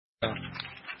That's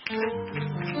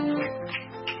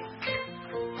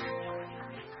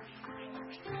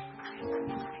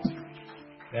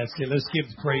it. Let's give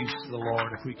praise to the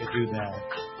Lord if we could do that.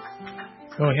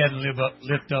 Go ahead and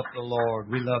lift up the Lord.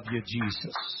 We love you,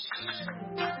 Jesus.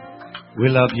 We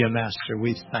love you, Master.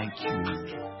 We thank you.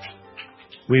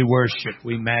 We worship.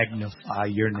 We magnify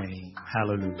your name.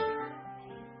 Hallelujah.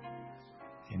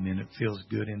 Amen. It feels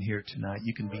good in here tonight.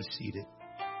 You can be seated.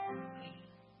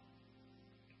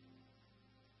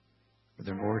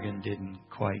 Brother Morgan didn't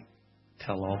quite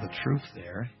tell all the truth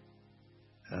there.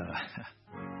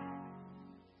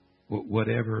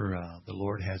 Whatever the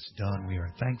Lord has done, we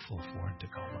are thankful for in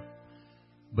Tacoma.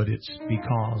 But it's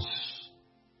because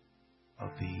of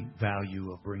the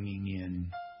value of bringing in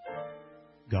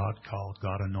God-called,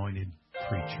 God-anointed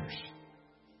preachers.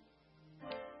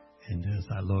 And as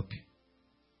I look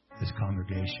at this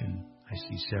congregation, I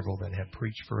see several that have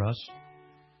preached for us.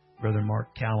 Brother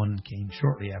Mark Cowan came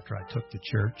shortly after I took the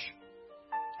church,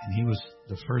 and he was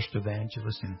the first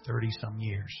evangelist in 30-some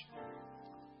years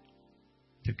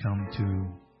to come to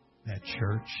that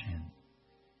church, and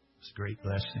it was a great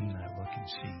blessing. I look and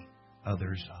see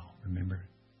others. I'll remember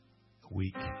the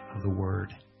week of the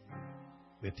Word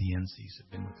with the NCs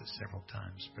have been with us several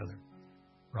times. Brother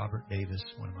Robert Davis,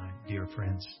 one of my dear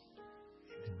friends,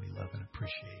 and we love and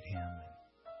appreciate him. And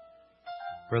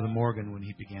Brother Morgan, when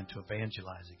he began to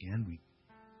evangelize again,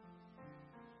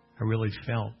 I really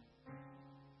felt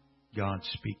God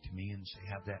speak to me and say,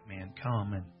 have that man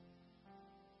come. And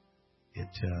it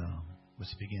was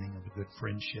the beginning of a good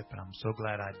friendship, and I'm so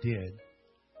glad I did.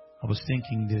 I was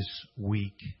thinking this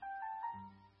week,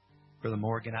 Brother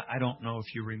Morgan, I don't know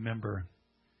if you remember,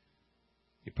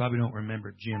 you probably don't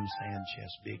remember Jim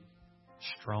Sanchez, big,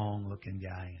 strong-looking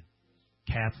guy,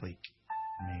 Catholic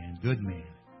man, good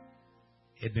man.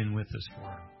 He'd been with us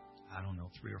for,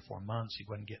 3 or 4 months. He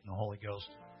wasn't getting the Holy Ghost.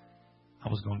 I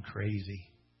was going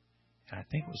crazy. And I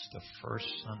think it was the first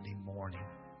Sunday morning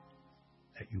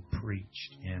that you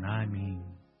preached. And I mean,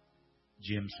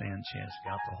 Jim Sanchez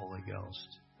got the Holy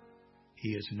Ghost. He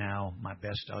is now my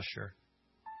best usher.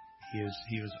 He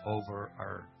is over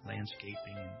our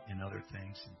landscaping and other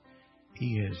things. And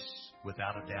he is,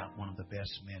 without a doubt, one of the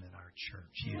best men in our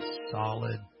church. He is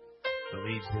solid,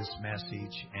 believes this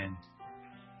message, and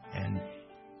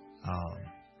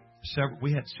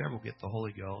we had several get the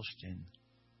Holy Ghost, and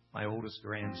my oldest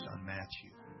grandson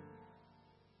Matthew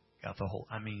got the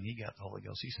he got the Holy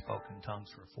Ghost. He spoke in tongues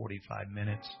for 45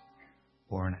 minutes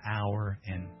or an hour,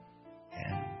 and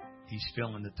he's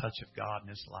feeling the touch of God in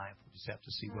his life. We just have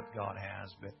to see what God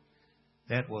has, but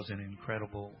that was an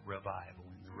incredible revival,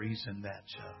 and the reason that,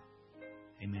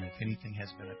 amen, if anything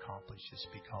has been accomplished, it's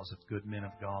because of good men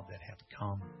of God that have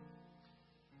come.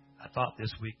 I thought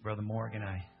this week, Brother Morgan,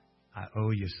 I owe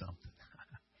you something.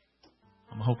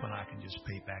 I'm hoping I can just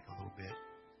pay back a little bit.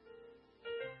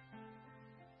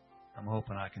 I'm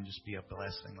hoping I can just be a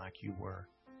blessing like you were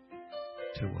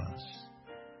to us.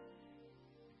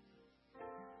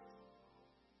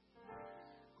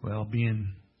 Well,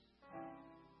 being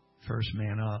first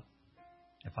man up,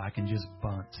 if I can just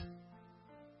bunt,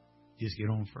 just get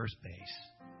on first base.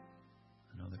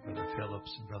 I know that Brother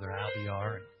Phillips and Brother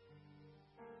Alviar and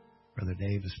Brother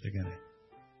Davis, they're going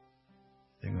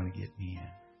to get me in.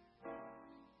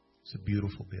 It's a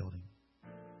beautiful building.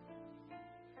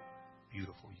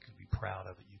 Beautiful. You can be proud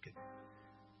of it. You can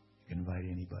invite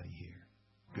anybody here.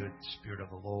 Good Spirit of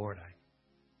the Lord.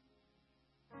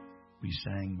 We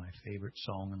sang my favorite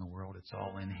song in the world. It's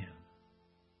all in Him.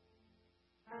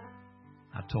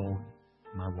 I told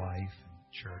my wife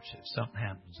in church, if something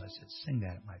happens, I said, sing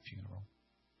that at my funeral.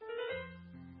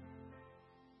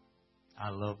 I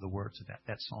love the words of that.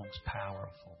 That song's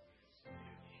powerful.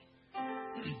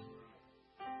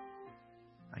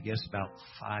 I guess about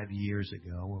 5 years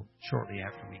ago, shortly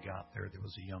after we got there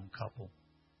was a young couple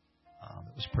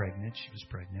that was pregnant. She was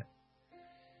pregnant.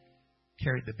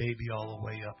 Carried the baby all the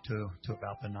way up to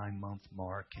about the 9-month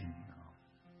mark, and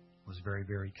was very,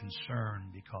 very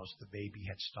concerned because the baby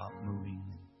had stopped moving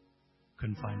and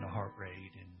couldn't find a heart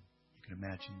rate. And you can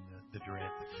imagine the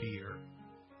dread, the fear.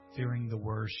 Fearing the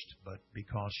worst, but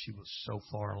because she was so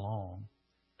far along,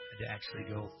 had to actually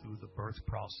go through the birth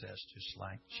process just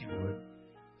like she would.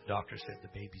 The doctor said the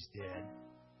baby's dead.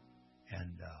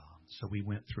 And so we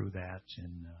went through that.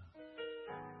 And,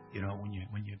 when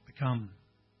you become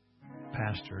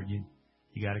pastor, you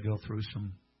got to go through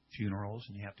some funerals,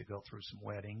 and you have to go through some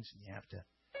weddings, and you have to,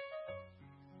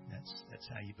 that's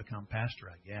how you become pastor,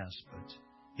 I guess. But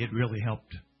it really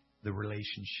helped the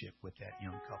relationship with that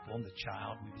young couple and the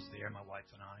child. We was there, my wife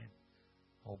and I, and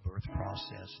the whole birth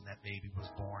process, and that baby was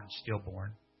born,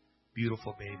 stillborn.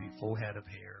 beautiful baby, full head of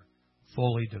hair,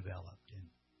 fully developed. And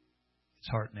his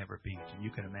heart never beat. And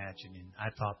you can imagine, and I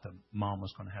thought the mom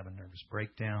was going to have a nervous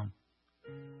breakdown.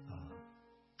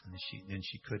 And then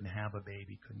she couldn't have a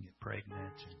baby, couldn't get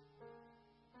pregnant. And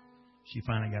she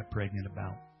finally got pregnant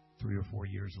about 3 or 4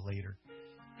 years later.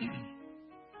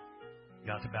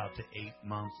 Got about the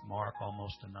 8-month mark,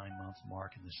 almost the 9-month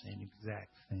mark, and the same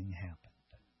exact thing happened.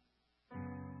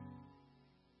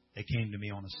 They came to me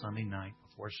on a Sunday night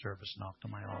before service, knocked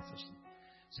on my office, and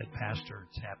said, "Pastor,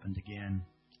 it's happened again.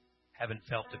 Haven't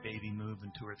felt the baby move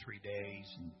in 2 or 3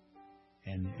 days,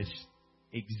 and it's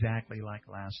exactly like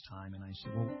last time." And I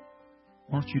said, "Well,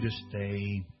 why don't you just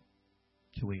stay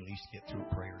till we at least get through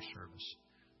a prayer service?"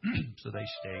 So they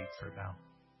stayed for about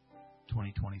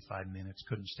 20, 25 minutes.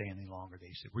 Couldn't stay any longer.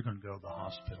 They said, "We're going to go to the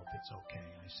hospital if it's okay."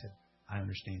 And I said, "I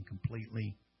understand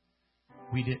completely."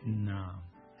 We didn't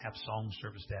have song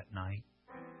service that night.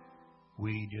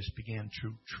 We just began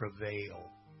to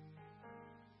travail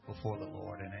before the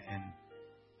Lord. And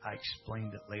I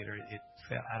explained it later.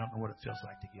 I don't know what it feels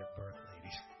like to give birth,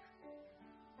 ladies.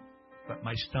 But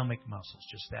my stomach muscles,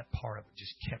 just that part of it,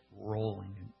 just kept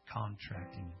rolling and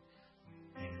contracting.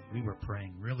 And we were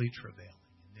praying, really travailing.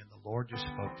 And then the Lord just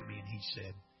spoke to me and He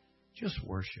said, "Just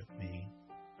worship me."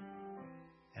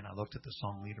 And I looked at the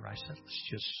song leader. I said,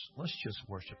 let's just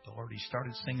worship the Lord. He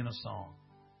started singing a song.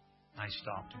 I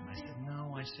stopped him. I said,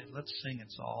 "No." I said, "Let's sing.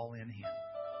 It's all in Him."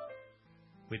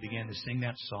 We began to sing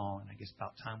that song, and I guess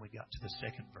about time we got to the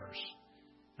second verse.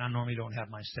 And I normally don't have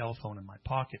my cell phone in my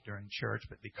pocket during church,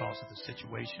 but because of the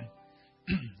situation,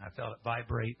 I felt it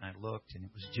vibrate, and I looked, and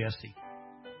it was Jesse.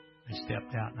 I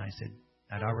stepped out, and I said,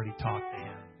 I'd already talked to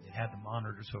him. It had the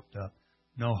monitors hooked up.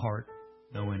 No heart,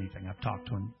 no anything. I've talked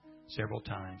to him several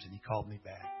times, and he called me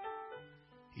back.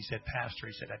 He said, "Pastor,"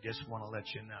 he said, "I just want to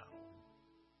let you know,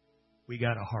 we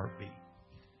got a heartbeat.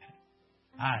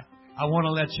 I want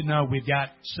to let you know we've got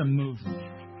some movement."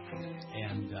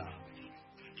 And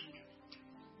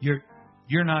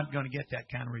you're not going to get that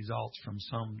kind of results from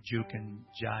some juking,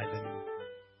 jiving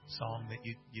song that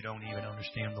you don't even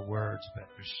understand the words. But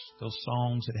there's those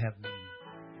songs that have meaning.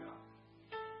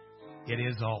 It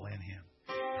is all in Him.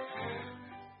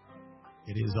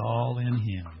 It is all in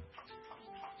Him.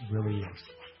 It really is.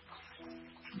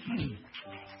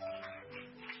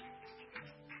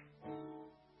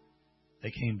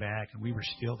 They came back, and we were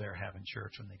still there having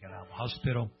church when they got out of the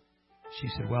hospital. She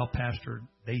said, "Well, Pastor,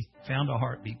 they found a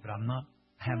heartbeat, but I'm not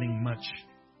having much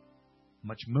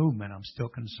movement. I'm still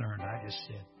concerned." I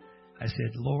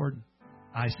said, "Lord,"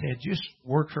 I said, "just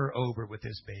work her over with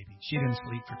this baby." She didn't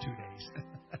sleep for 2 days.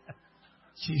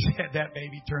 She said that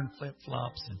baby turned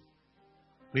flip-flops, and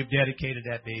we've dedicated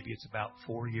that baby. It's about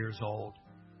 4 years old,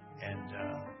 and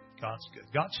God's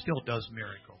good. God still does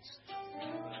miracles.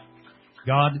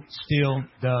 God still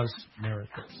does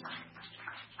miracles.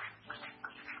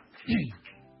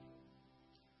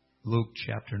 Luke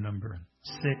chapter number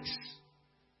 6.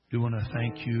 I do want to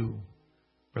thank you,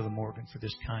 Brother Morgan, for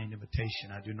this kind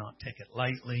invitation. I do not take it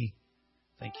lightly.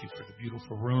 Thank you for the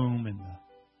beautiful room and the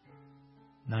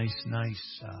nice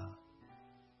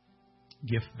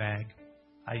gift bag.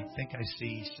 I think I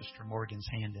see Sister Morgan's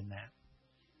hand in that.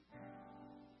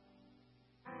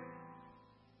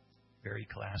 Very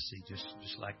classy,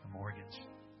 just like the Morgans.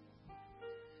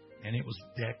 And it was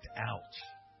decked out.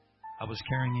 I was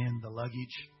carrying in the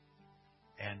luggage,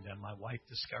 and my wife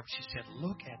discovered, she said,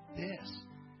 "Look at this."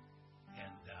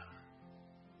 And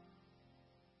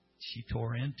she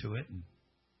tore into it and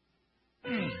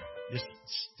just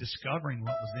discovering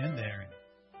what was in there and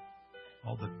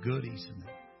all the goodies and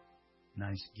the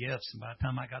nice gifts. And by the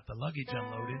time I got the luggage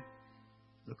unloaded,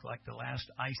 it looked like the last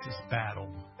ISIS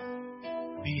battle.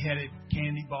 Beheaded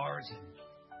candy bars and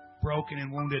broken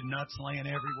and wounded nuts laying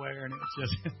everywhere. And it was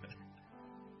just,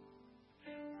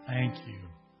 thank you.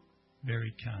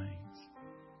 Very kind.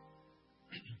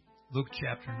 Luke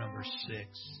chapter number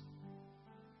 6.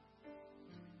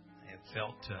 I have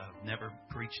felt never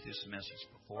preached this message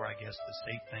before. I guess the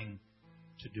safe thing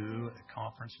to do at a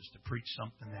conference is to preach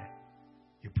something that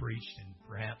you preached and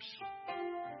perhaps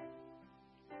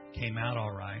came out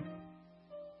all right.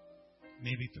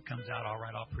 Maybe if it comes out all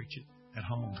right, I'll preach it at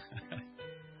home.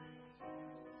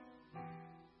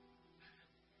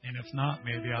 And if not,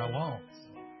 maybe I won't.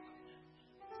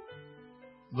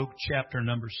 Luke chapter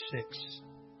number 6.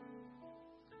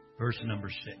 Verse number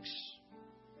 6.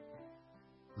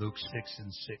 Luke 6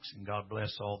 and 6. And God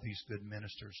bless all these good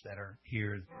ministers that are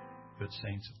here, good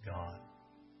saints of God.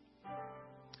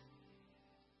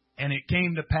 "And it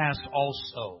came to pass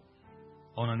also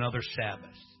on another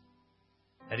Sabbath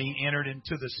that He entered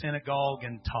into the synagogue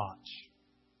and taught.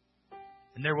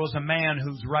 And there was a man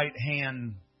whose right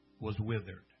hand was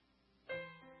withered.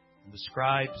 And the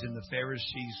scribes and the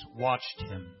Pharisees watched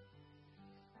him,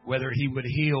 whether he would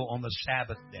heal on the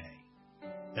Sabbath day,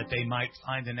 that they might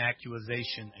find an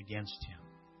accusation against him.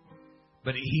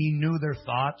 But he knew their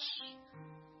thoughts,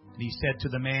 and he said to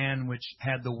the man which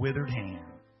had the withered hand,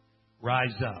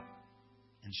 Rise up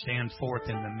and stand forth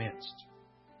in the midst.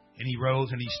 And he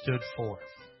rose and he stood forth.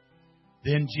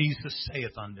 Then Jesus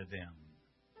saith unto them,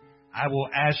 I will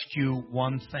ask you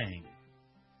one thing.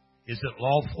 Is it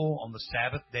lawful on the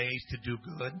Sabbath days to do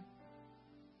good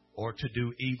or to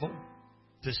do evil,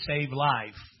 to save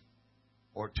life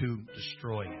or to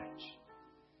destroy it?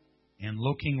 And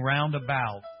looking round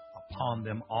about upon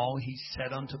them all, he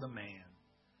said unto the man,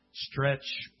 Stretch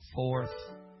forth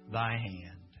thy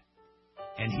hand.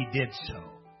 And he did so.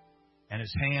 And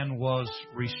his hand was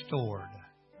restored,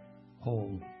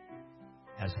 whole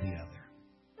as the other.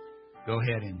 Go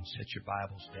ahead and set your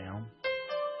Bibles down.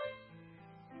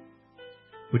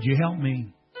 Would you help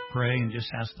me pray and just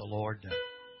ask the Lord to...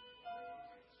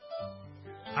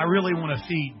 I really want to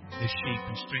feed the sheep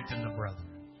and strengthen the brethren.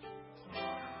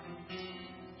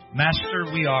 Master,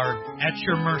 we are at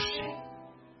your mercy.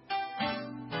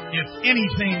 If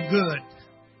anything good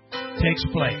takes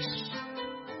place,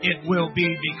 it will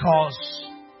be because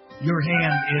your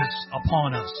hand is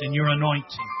upon us and your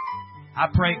anointing. I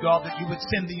pray, God, that you would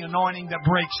send the anointing that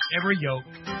breaks every yoke.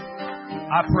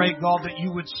 I pray, God, that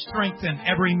you would strengthen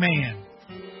every man,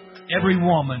 every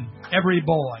woman, every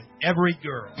boy, every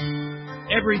girl,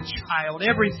 every child,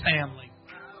 every family,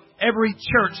 every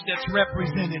church that's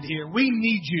represented here. We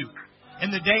need you.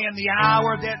 In the day and the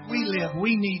hour that we live,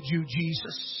 we need you,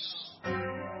 Jesus.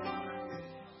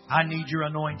 I need your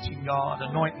anointing, God.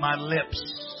 Anoint my lips,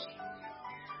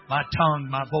 my tongue,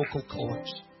 my vocal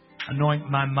cords. Anoint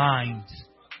my mind.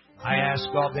 I ask,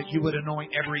 God, that you would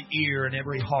anoint every ear and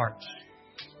every heart.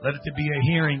 Let it be a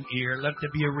hearing ear. Let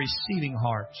it be a receiving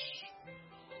heart.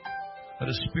 Let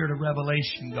a spirit of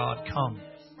revelation, God, come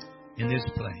in this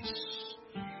place.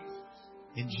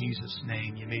 In Jesus'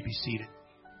 name, you may be seated.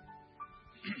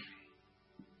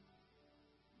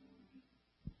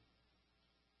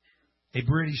 A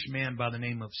British man by the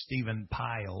name of Stephen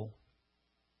Pyle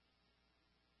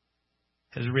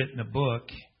has written a book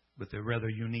with a rather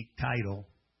unique title.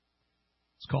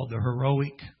 It's called The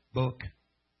Heroic Book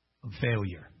of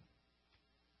Failure.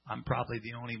 I'm probably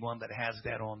the only one that has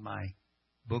that on my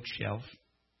bookshelf.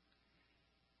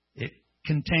 It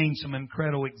contains some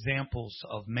incredible examples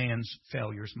of man's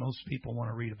failures. Most people want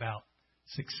to read about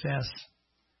success.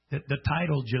 The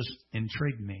title just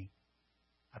intrigued me.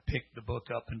 I picked the book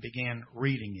up and began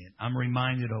reading it. I'm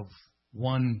reminded of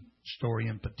one story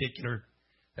in particular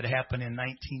that happened in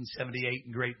 1978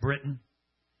 in Great Britain.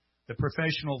 The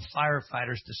professional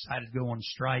firefighters decided to go on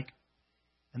strike,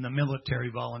 and the military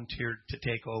volunteered to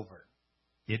take over.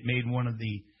 It made one of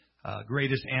the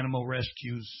greatest animal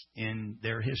rescues in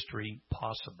their history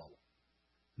possible.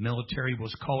 The military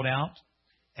was called out,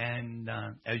 and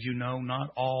as you know,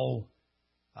 not all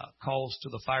calls to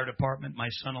the fire department. My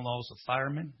son-in-law is a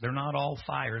fireman. They're not all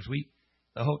fires.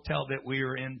 The hotel that we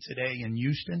were in today in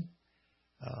Houston,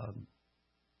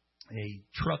 a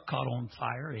truck caught on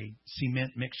fire, a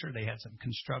cement mixer. They had some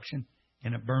construction,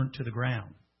 and it burned to the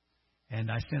ground. And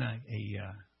I sent a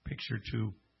picture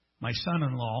to my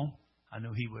son-in-law. I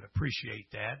know he would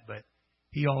appreciate that, but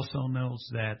he also knows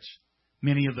that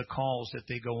many of the calls that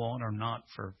they go on are not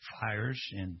for fires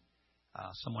and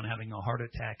someone having a heart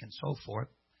attack and so forth.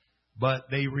 But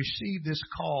they received this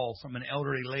call from an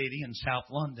elderly lady in South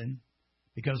London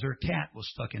because her cat was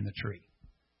stuck in the tree.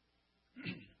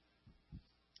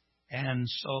 And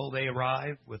so they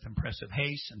arrived with impressive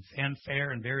haste and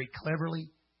fanfare and very cleverly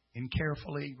and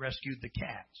carefully rescued the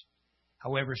cat.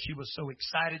 However, she was so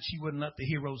excited she wouldn't let the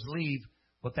heroes leave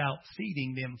without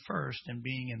feeding them first. And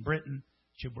being in Britain,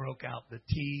 she broke out the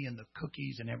tea and the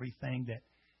cookies and everything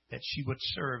that she would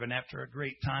serve. And after a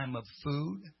great time of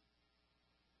food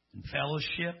and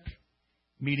fellowship,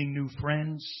 meeting new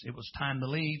friends, it was time to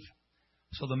leave.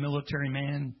 So the military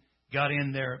man got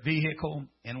in their vehicle,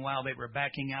 and while they were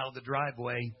backing out of the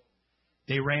driveway,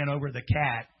 they ran over the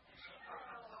cat.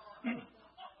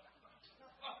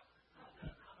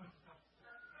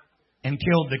 And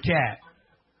killed the cat.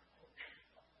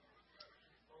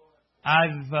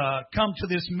 I've come to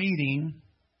this meeting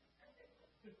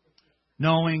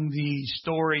knowing the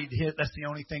storied hit. That's the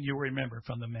only thing you'll remember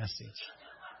from the message.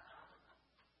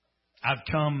 I've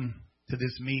come to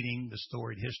this meeting, the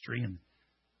storied history, and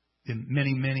the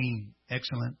many, many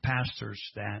excellent pastors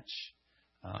that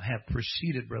have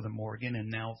preceded Brother Morgan, and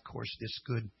now, of course, this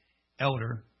good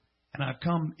elder. And I've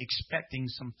come expecting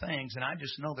some things, and I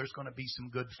just know there's going to be some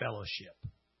good fellowship.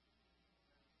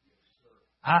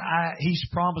 He's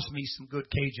promised me some good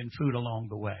Cajun food along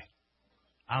the way.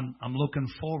 I'm looking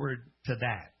forward to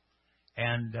that.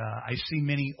 And I see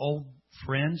many old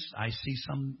friends. I see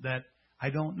some that I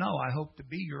don't know. I hope to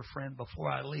be your friend before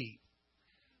I leave.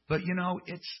 But, you know,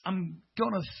 I'm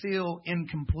going to feel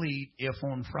incomplete if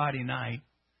on Friday night,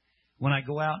 when I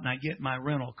go out and I get my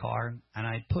rental car and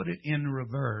I put it in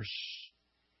reverse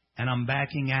and I'm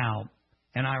backing out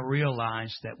and I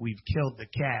realize that we've killed the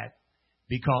cat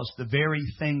because the very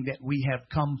thing that we have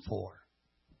come for,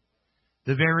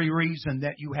 the very reason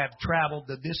that you have traveled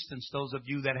the distance, those of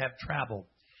you that have traveled,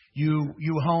 you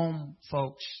home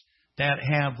folks that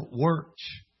have worked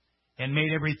and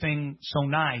made everything so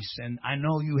nice. And I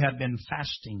know you have been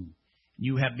fasting,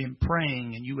 you have been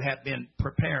praying, and you have been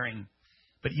preparing.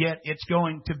 But yet it's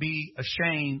going to be a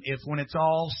shame if when it's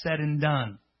all said and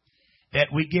done, that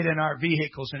we get in our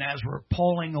vehicles and as we're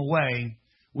pulling away,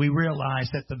 we realize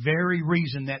that the very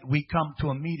reason that we come to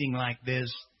a meeting like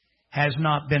this has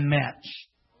not been met.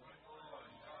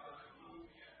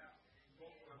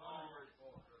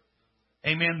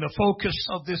 Amen. The focus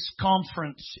of this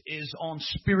conference is on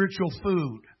spiritual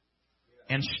food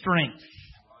and strength.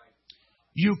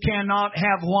 You cannot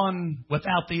have one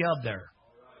without the other.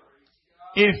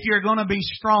 If you're going to be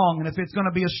strong, and if it's going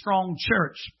to be a strong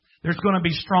church, there's going to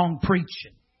be strong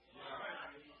preaching.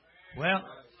 Well,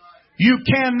 you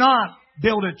cannot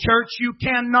build a church. You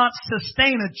cannot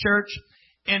sustain a church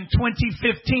in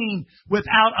 2015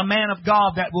 without a man of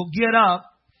God that will get up,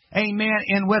 amen,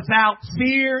 and without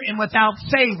fear and without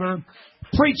favor,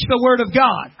 preach the Word of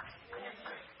God.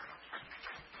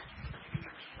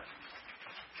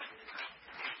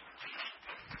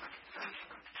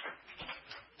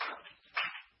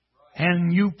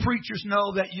 And you preachers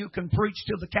know that you can preach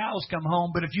till the cows come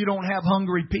home, but if you don't have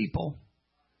hungry people,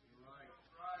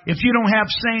 if you don't have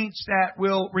saints that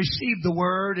will receive the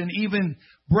Word and even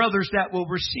brothers that will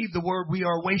receive the Word, we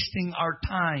are wasting our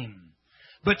time.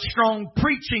 But strong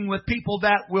preaching with people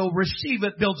that will receive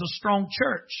it builds a strong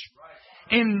church.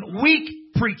 And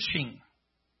weak preaching,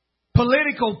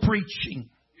 political preaching,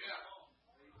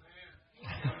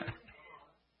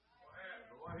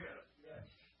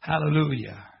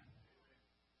 hallelujah,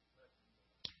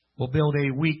 will build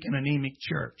a weak and anemic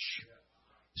church.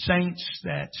 Saints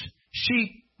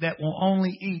sheep that will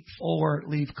only eat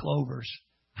 4-leaf clovers.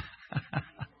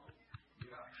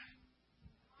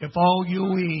 If all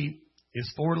you eat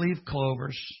is 4-leaf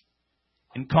clovers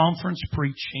and conference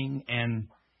preaching and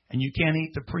you can't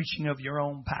eat the preaching of your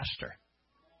own pastor,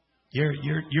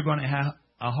 you're going to have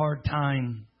a hard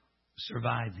time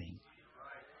surviving.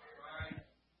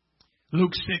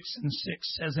 Luke 6:6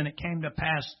 says, and it came to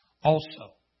pass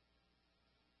also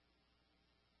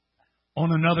on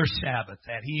another Sabbath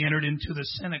that he entered into the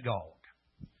synagogue.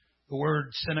 The word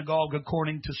synagogue,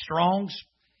 according to Strong's,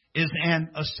 is an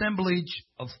assemblage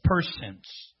of persons,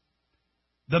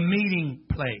 the meeting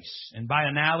place, and by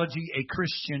analogy, a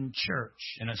Christian church,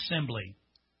 an assembly,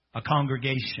 a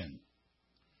congregation.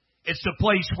 It's the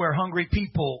place where hungry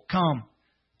people come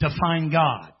to find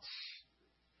God.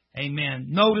 Amen.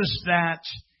 Notice that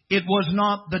it was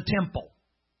not the temple.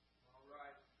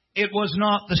 It was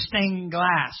not the stained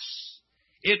glass.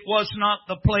 It was not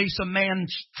the place of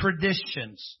man's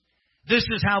traditions. This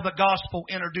is how the gospel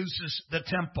introduces the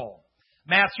temple.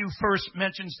 Matthew first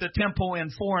mentions the temple in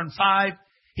 4 and 5.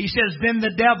 He says, then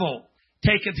the devil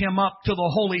taketh him up to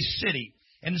the holy city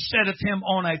and setteth him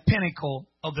on a pinnacle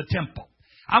of the temple.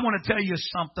 I want to tell you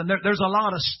something. There's a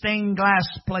lot of stained glass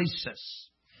places.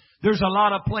 There's a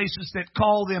lot of places that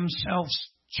call themselves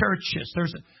churches.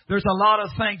 There's a lot of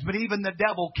things, but even the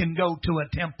devil can go to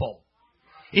a temple.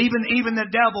 Even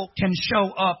the devil can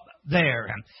show up there.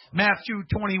 Matthew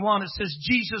 21, it says,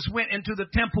 Jesus went into the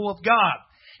temple of God,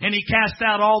 and he cast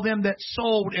out all them that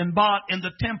sold and bought in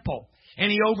the temple.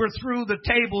 And he overthrew the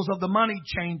tables of the money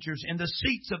changers and the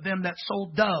seats of them that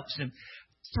sold doves. And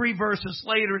 3 verses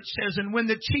later it says, and when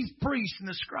the chief priests and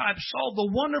the scribes saw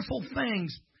the wonderful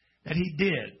things that he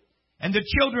did, and the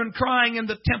children crying in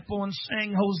the temple and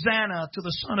saying, Hosanna to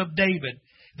the Son of David,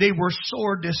 they were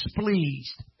sore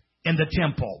displeased in the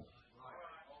temple.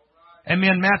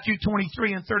 Amen. Matthew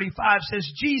 23 and 35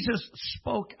 says, Jesus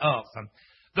spoke of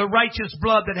the righteous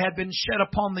blood that had been shed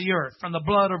upon the earth, from the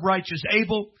blood of righteous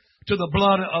Abel to the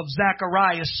blood of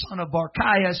Zacharias, son of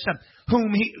Barchias,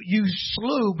 whom you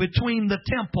slew between the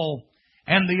temple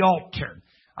and the altar.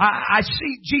 I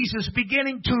see Jesus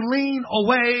beginning to lean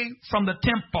away from the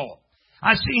temple.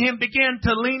 I see him begin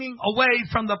to leaning away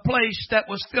from the place that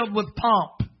was filled with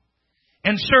pomp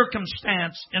and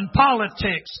circumstance and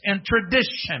politics and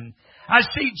tradition. I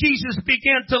see Jesus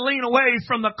begin to lean away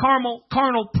from the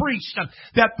carnal priest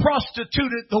that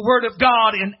prostituted the Word of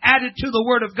God and added to the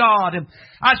Word of God. And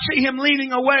I see Him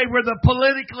leaning away where the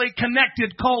politically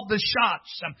connected called the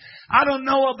shots. I don't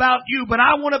know about you, but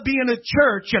I want to be in a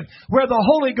church where the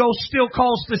Holy Ghost still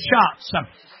calls the shots.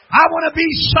 I want to be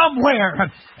somewhere,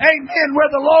 amen,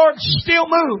 where the Lord still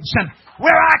moves,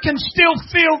 where I can still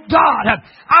feel God.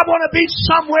 I want to be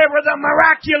somewhere where the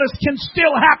miraculous can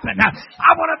still happen.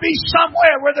 I want to be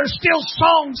somewhere where there's still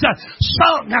songs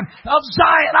sung of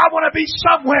Zion. I want to be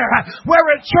somewhere where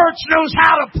a church knows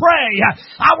how to pray.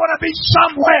 I want to be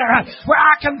somewhere where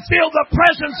I can feel the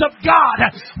presence of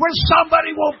God, where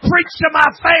somebody will preach to my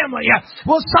family,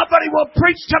 where somebody will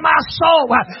preach to my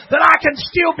soul, that I can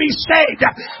still be saved.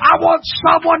 I want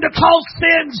someone to call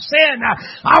sin, sin.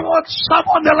 I want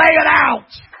someone to lay it out.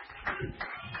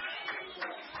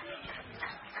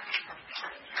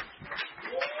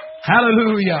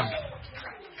 Hallelujah.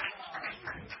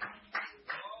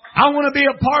 I want to be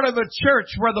a part of a church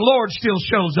where the Lord still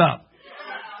shows up.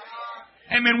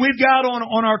 Amen. We've got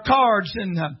on our cards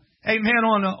and amen,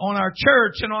 on our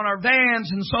church and on our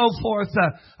vans and so forth,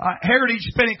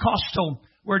 Heritage Pentecostal,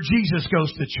 where Jesus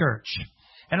goes to church.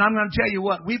 And I'm going to tell you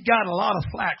what, we've got a lot of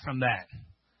flack from that.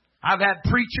 I've had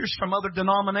preachers from other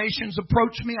denominations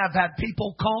approach me. I've had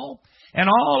people call. And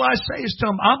all I say is to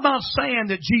them, I'm not saying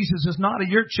that Jesus is not at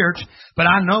your church, but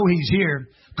I know He's here.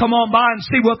 Come on by and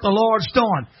see what the Lord's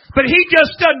doing. But He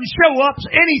just doesn't show up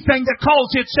anything that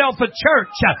calls itself a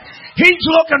church. He's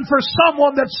looking for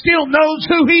someone that still knows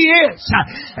who He is.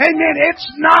 Amen. It's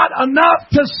not enough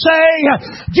to say,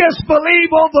 just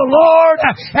believe on the Lord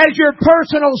as your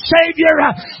personal Savior.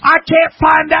 I can't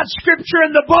find that scripture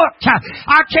in the book.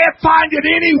 I can't find it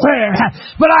anywhere.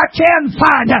 But I can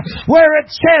find where it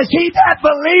says, He that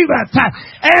believeth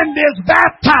and is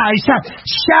baptized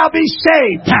shall be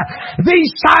saved.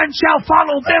 These signs shall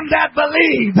follow them that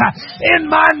believe. In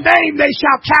my name they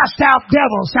shall cast out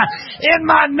devils. In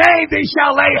my name they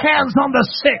shall lay hands on the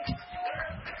sick.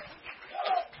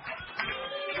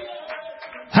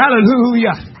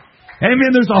 Hallelujah.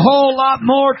 Amen. There's a whole lot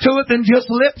more to it than just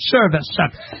lip service.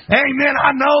 Amen.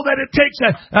 I know that it takes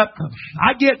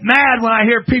I get mad when I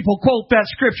hear people quote that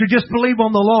scripture, just believe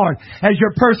on the Lord as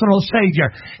your personal Savior.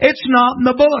 It's not in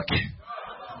the book.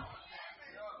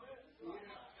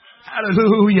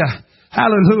 Hallelujah.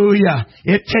 Hallelujah.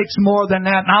 It takes more than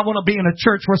that. And I want to be in a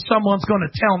church where someone's going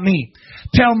to tell me,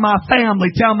 tell my family,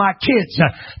 tell my kids,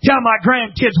 tell my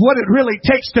grandkids what it really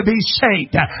takes to be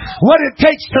saved, what it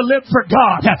takes to live for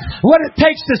God, what it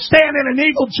takes to stand in an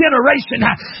evil generation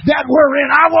that we're in.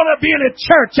 I want to be in a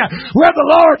church where the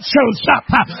Lord shows up,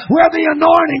 where the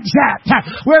anointing's at,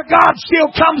 where God still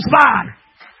comes by.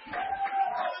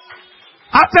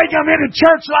 I think I'm in a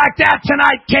church like that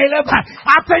tonight, Caleb.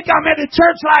 I think I'm in a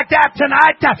church like that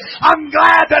tonight. I'm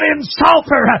glad that in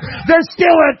Sulphur there's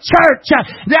still a church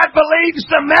that believes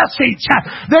the message.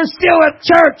 There's still a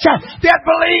church that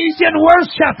believes in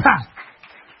worship.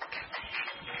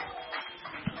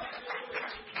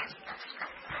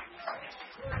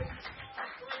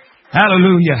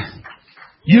 Hallelujah.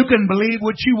 You can believe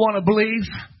what you want to believe.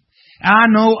 I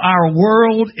know our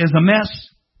world is a mess.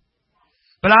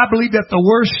 But I believe that the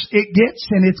worse it gets,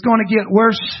 and it's going to get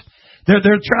worse,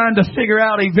 they're trying to figure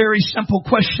out a very simple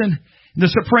question in the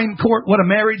Supreme Court, what a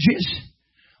marriage is.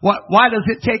 Why does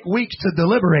it take weeks to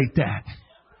deliberate that?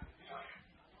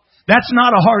 That's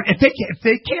not a hard, if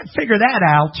they can't figure that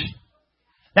out,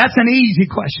 that's an easy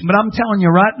question. But I'm telling you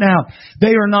right now,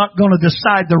 they are not going to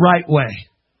decide the right way.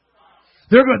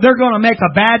 They're going to make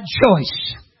a bad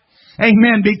choice.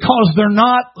 Amen. Because they're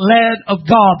not led of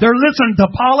God. They're listening to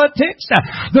politics.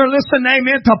 They're listening,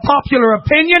 amen, to popular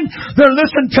opinion. They're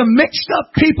listening to mixed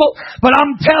up people. But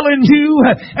I'm telling you,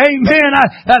 amen,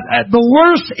 the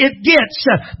worse it gets,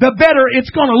 the better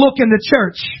it's going to look in the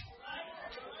church.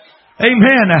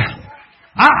 Amen.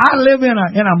 I live in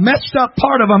a messed up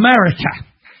part of America.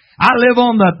 I live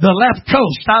on the left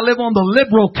coast. I live on the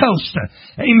liberal coast.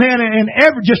 Amen. And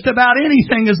just about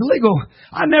anything is legal.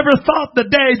 I never thought the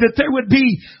day that there would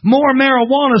be more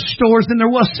marijuana stores than there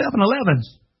was 7-Elevens.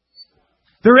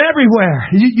 They're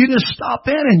everywhere. You just stop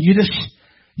in and you just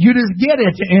get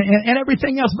it and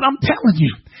everything else. But I'm telling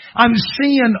you, I'm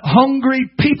seeing hungry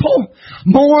people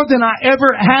more than I ever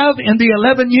have in the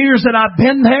 11 years that I've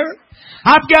been there.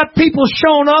 I've got people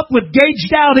showing up with gauged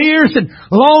out ears and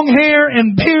long hair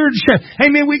and beards.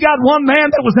 Amen. We got one man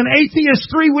that was an atheist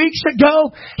 3 weeks ago.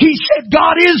 He said,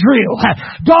 God is real.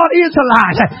 God is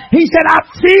alive. He said, I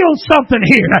feel something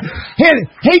here.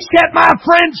 He said, my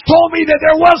friends told me that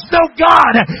there was no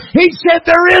God. He said,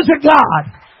 there is a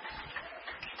God.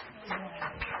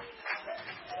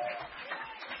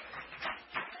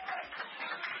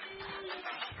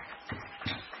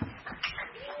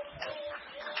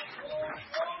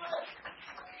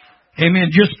 Amen.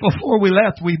 Just before we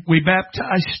left, we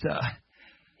baptized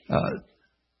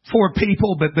 4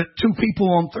 people, but 2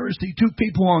 people on Thursday, 2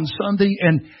 people on Sunday,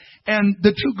 and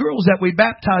the 2 girls that we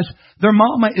baptized, their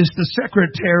mama is the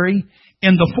secretary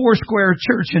in the Foursquare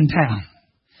church in town,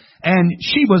 and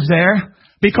she was there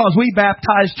because we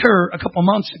baptized her a couple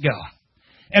months ago,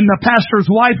 and the pastor's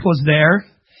wife was there.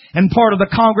 And part of the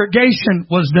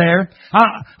congregation was there.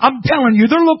 I'm telling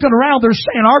you, they're looking around. They're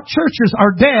saying our churches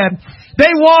are dead. They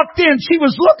walked in. She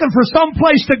was looking for some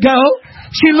place to go.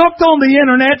 She looked on the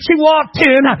internet. She walked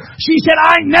in. She said,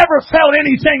 I never felt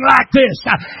anything like this.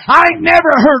 I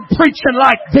never heard preaching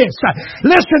like this.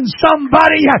 Listen,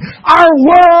 somebody, our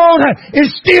world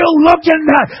is still looking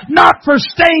not for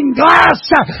stained glass,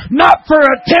 not for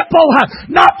a temple,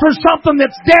 not for something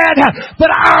that's dead,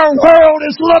 but our world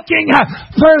is looking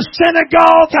for a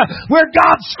synagogue where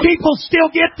God's people still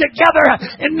get together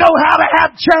and know how to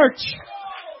have church.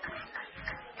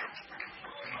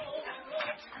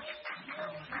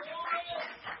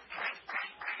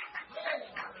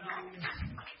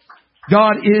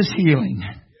 God is healing.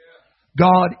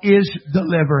 God is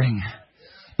delivering.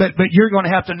 But you're going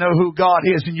to have to know who God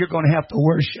is, and you're going to have to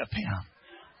worship Him.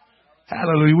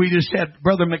 Hallelujah. We just had,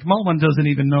 Brother McMullen doesn't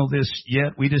even know this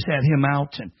yet. We just had him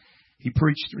out, and he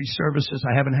preached 3 services.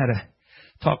 I haven't had a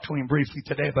talk to him briefly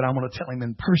today, but I want to tell him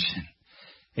in person.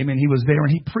 Amen. He was there,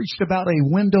 and he preached about a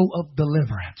window of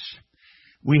deliverance.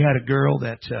 We had a girl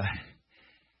that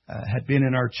had been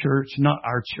in our church, not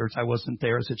our church. I wasn't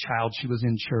there as a child. She was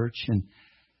in church, and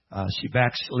she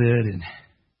backslid and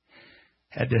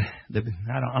had to.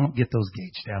 I don't get those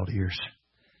gauged out ears.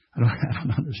 I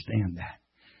don't understand that.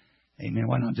 Amen.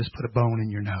 Why not just put a bone in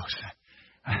your nose?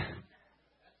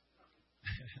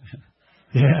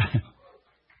 Yeah.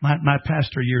 My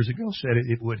pastor years ago said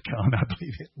it would come. I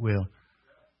believe it will.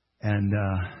 And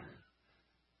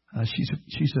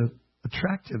she's a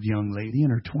attractive young lady in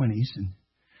her 20s, and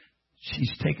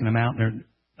she's taken them out, and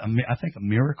I think a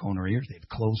miracle in her ears. They've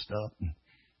closed up and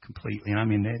completely. And I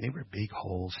mean, they were big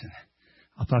holes. And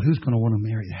I thought, who's going to want to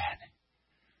marry that?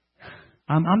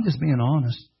 I'm just being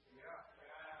honest.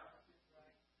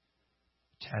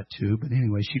 Tattoo, but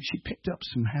anyway, she picked up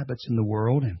some habits in the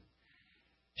world, and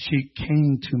she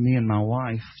came to me and my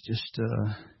wife just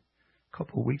a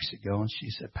couple of weeks ago, and she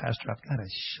said, Pastor, I've got to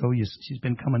show you. She's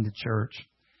been coming to church,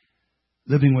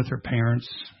 living with her parents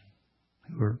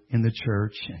who are in the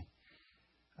church. And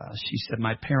she said,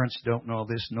 my parents don't know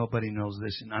this. Nobody knows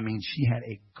this. And I mean, she had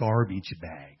a garbage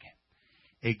bag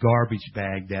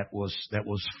that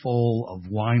was full of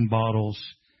wine bottles,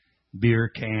 beer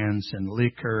cans, and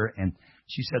liquor. And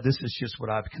she said, this is just what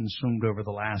I've consumed over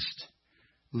the last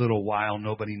little while.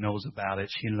 Nobody knows about it.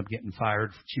 She ended up getting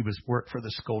fired. She worked for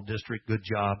the school district. Good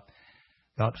job.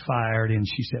 Got fired. And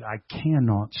she said, I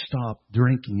cannot stop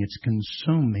drinking. It's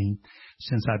consumed me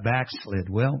since I backslid.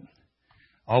 Well,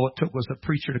 all it took was a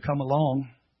preacher to come along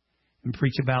and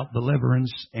preach about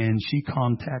deliverance. And she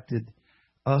contacted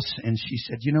us, and she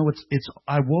said, you know,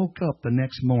 I woke up the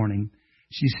next morning.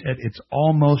 She said, it's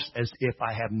almost as if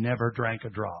I have never drank a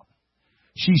drop.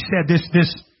 She said this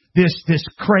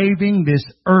craving, this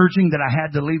urging that I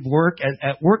had to leave work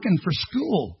at working for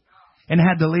school, and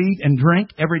had to leave and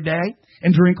drink every day,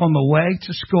 and drink on the way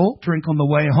to school, drink on the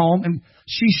way home. And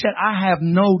she said, I have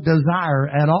no desire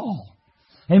at all.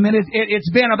 Amen.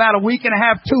 It's been about a week and a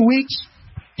half, 2 weeks.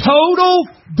 Total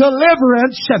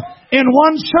deliverance in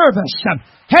one service.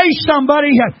 Hey,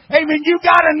 somebody, amen, you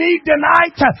got a need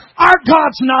tonight. Our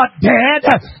God's not dead.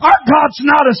 Our God's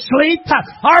not asleep.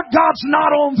 Our God's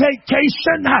not on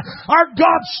vacation. Our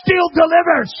God still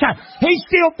delivers. He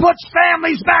still puts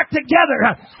families back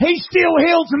together. He still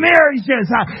heals marriages.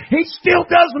 He still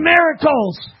does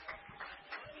miracles.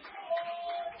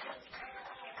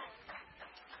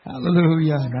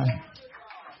 Hallelujah.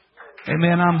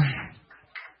 Amen.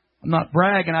 I'm not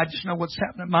bragging. I just know what's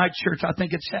happening at my church. I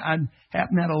think it's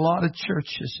happening at a lot of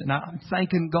churches, and I'm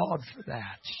thanking God for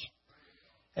that.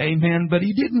 Amen. But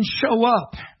He didn't show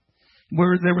up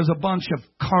where there was a bunch of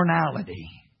carnality.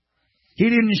 He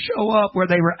didn't show up where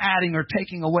they were adding or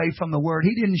taking away from the Word.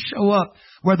 He didn't show up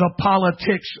where the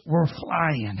politics were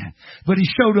flying. But He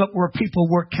showed up where people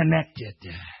were connected.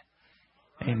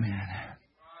 Amen.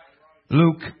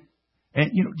 Luke,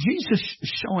 and Jesus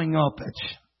showing up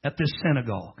at this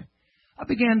synagogue. I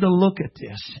began to look at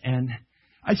this, and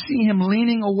I see Him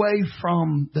leaning away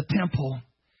from the temple,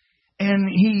 and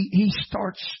He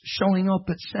starts showing up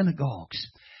at synagogues.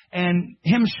 And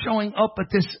Him showing up at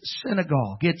this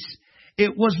synagogue,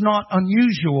 it was not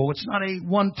unusual. It's not a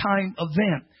one-time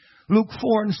event. Luke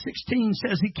 4:16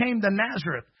 says He came to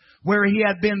Nazareth where He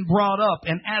had been brought up,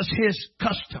 and as His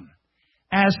custom,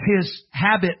 as His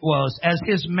habit was, as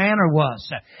His manner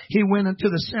was, He went into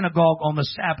the synagogue on the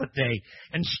Sabbath day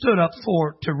and stood up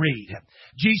to read.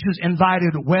 Jesus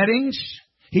invited weddings.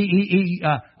 He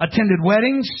attended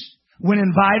weddings when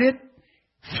invited,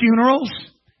 funerals,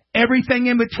 everything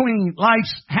in between,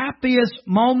 life's happiest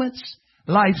moments,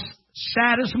 life's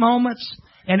saddest moments,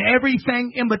 and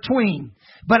everything in between.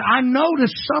 But I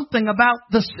noticed something about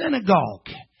the synagogue.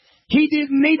 He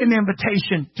didn't need an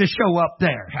invitation to show up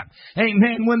there.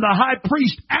 Amen. When the high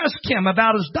priest asked Him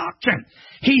about His doctrine,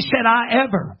 He said,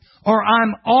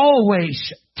 I'm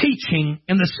always teaching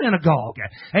in the synagogue.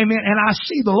 Amen. And I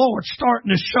see the Lord starting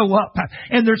to show up.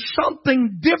 And there's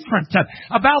something different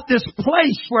about this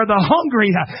place where the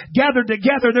hungry gathered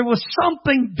together. There was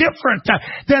something different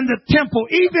than the temple,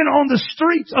 even on the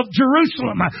streets of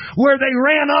Jerusalem where they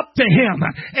ran up to Him.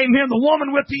 Amen. The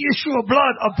woman with the issue of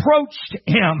blood approached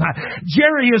Him.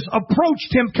 Jairus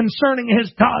approached Him concerning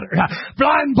his daughter.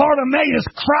 Blind Bartimaeus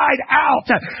cried out,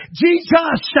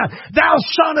 Jesus, thou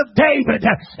son of David.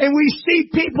 And we see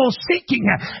people seeking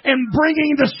and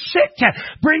bringing the sick,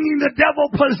 bringing the devil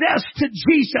possessed to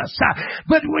Jesus.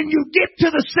 But when you get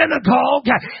to the synagogue,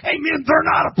 amen,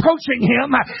 they're not approaching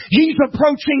Him. He's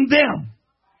approaching them.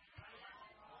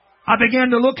 I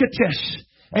began to look at this.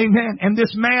 Amen. And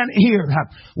this man here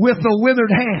with the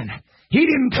withered hand, he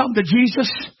didn't come to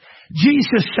Jesus.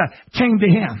 Jesus came to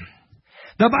him.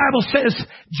 The Bible says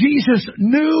Jesus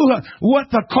knew what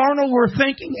the carnal were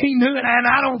thinking. He knew it, and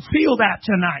I don't feel that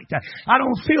tonight. I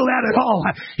don't feel that at all.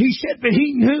 He said, but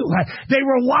He knew. They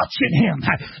were watching Him.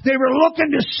 They were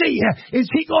looking to see, is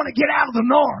He going to get out of the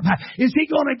norm? Is He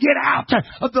going to get out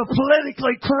of the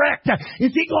politically correct?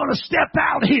 Is He going to step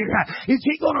out here? Is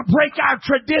He going to break our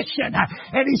tradition?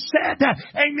 And He said,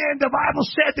 amen, the Bible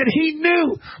said that He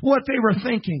knew what they were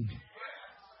thinking.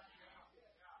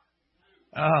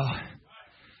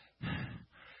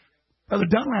 Brother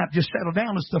Dunlap just settled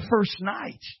down. It's the first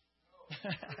night.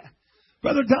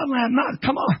 Brother Dunlap,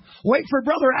 come on. Wait for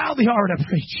Brother Albiar to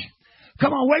preach.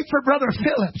 Come on, wait for Brother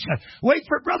Phillips. Wait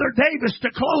for Brother Davis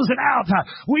to close it out.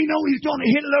 We know he's going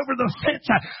to hit it over the fence.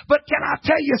 But can I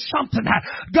tell you something?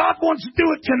 God wants to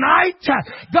do it tonight.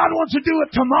 God wants to do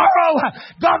it tomorrow.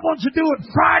 God wants to do it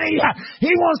Friday.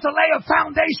 He wants to lay a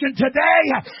foundation today,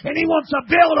 and He wants to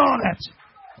build on it.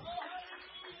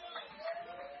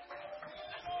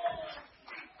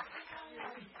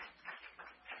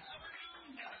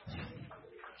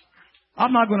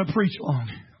 I'm not going to preach long.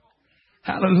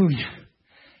 Hallelujah.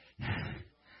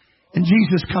 And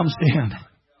Jesus comes to him.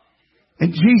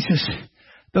 And Jesus,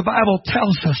 the Bible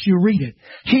tells us, you read it,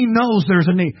 He knows there's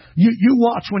a need. You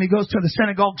watch when He goes to the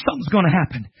synagogue, something's going to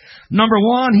happen. Number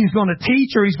one, He's going to teach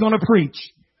or He's going to preach.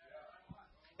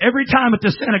 Every time at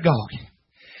the synagogue,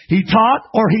 He taught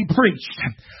or He preached.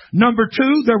 Number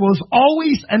two, there was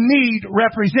always a need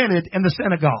represented in the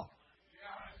synagogue.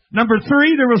 Number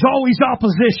three, there was always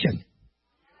opposition.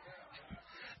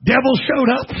 Devil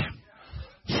showed up.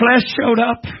 Flesh showed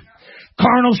up.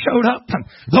 Carnal showed up.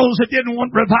 Those that didn't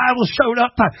want revival showed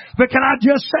up. But can I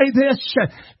just say this?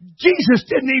 Jesus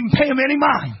didn't even pay them any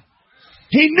mind.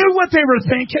 He knew what they were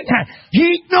thinking.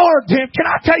 He ignored them. Can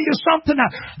I tell you something?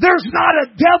 There's not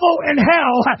a devil in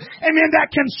hell, amen,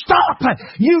 that can stop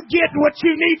you getting what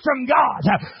you need from God.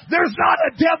 There's not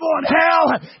a devil in hell,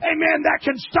 amen, that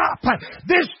can stop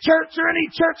this church or any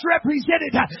church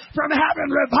represented from having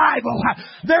revival.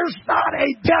 There's not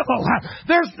a devil.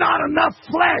 There's not enough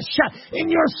flesh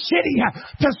in your city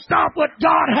to stop what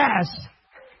God has.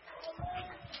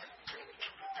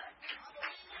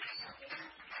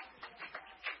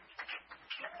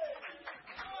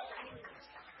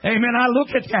 Amen. I look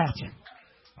at that.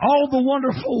 All the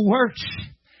wonderful works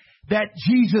that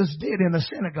Jesus did in the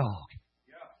synagogue.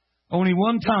 Only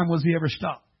one time was He ever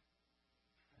stopped.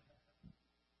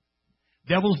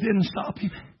 Devils didn't stop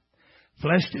Him.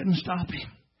 Flesh didn't stop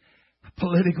Him.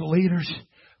 Political leaders,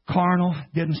 carnal,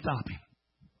 didn't stop Him.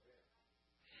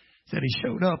 Said He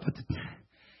showed up at the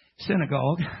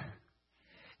synagogue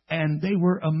and they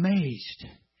were amazed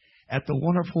at the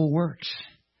wonderful works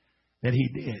that He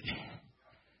did.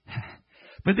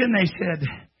 But then they said,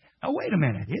 oh, wait a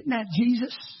minute. Isn't that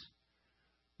Jesus?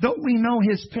 Don't we know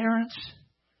His parents?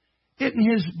 Isn't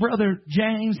His brother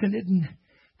James, and isn't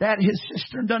that His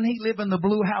sister? And doesn't He live in the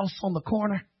blue house on the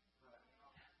corner?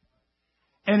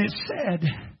 And it said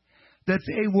that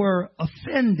they were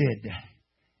offended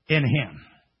in Him.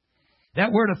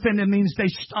 That word offended means they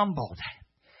stumbled.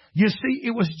 You see,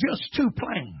 it was just too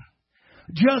plain.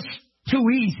 Just too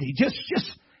easy.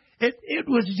 It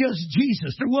was just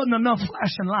Jesus. There wasn't enough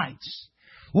flashing lights.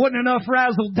 Wasn't enough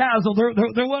razzle-dazzle.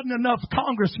 There wasn't enough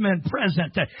congressmen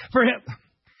present for Him.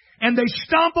 And they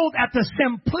stumbled at the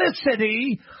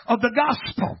simplicity of the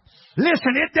gospel.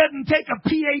 Listen, it doesn't take a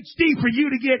PhD for you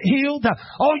to get healed.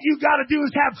 All you got to do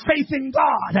is have faith in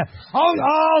God.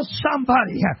 Oh,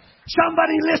 somebody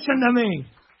listen to me.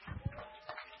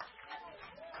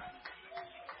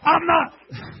 I'm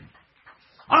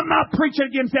not preaching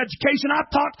against education. I've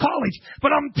taught college.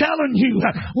 But I'm telling you,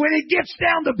 when it gets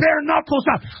down to bare knuckles,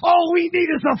 all we need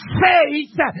is a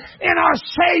faith in our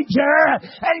Savior.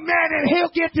 Amen. And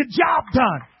He'll get the job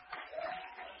done.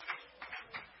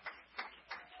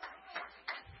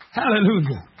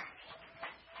 Hallelujah.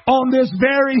 On this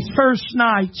very first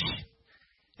night,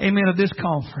 amen, of this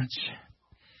conference,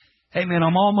 amen,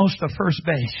 I'm almost to first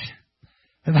base.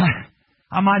 And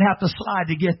I might have to slide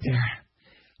to get there.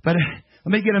 But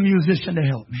let me get a musician to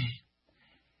help me.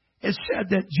 It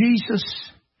said that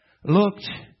Jesus looked.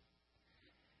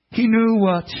 He knew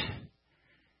what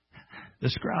the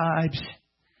scribes,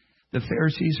 the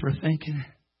Pharisees were thinking.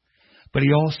 But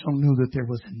He also knew that there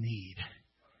was a need.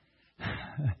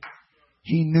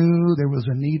 He knew there was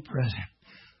a need present.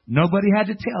 Nobody had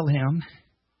to tell Him.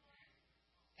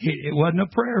 It wasn't a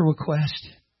prayer request.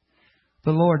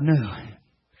 The Lord knew.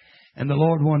 And the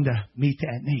Lord wanted to meet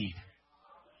that need.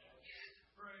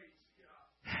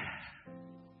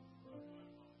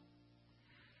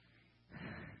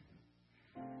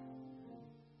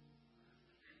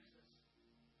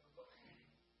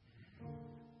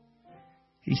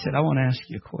 He said, I want to ask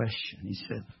you a question. He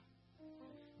said,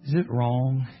 is it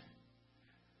wrong?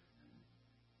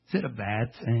 Is it a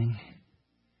bad thing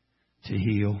to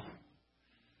heal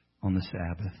on the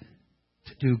Sabbath?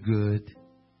 To do good?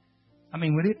 I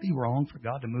mean, would it be wrong for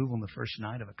God to move on the first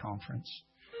night of a conference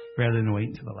rather than wait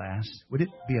until the last? Would it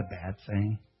be a bad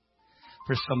thing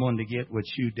for someone to get what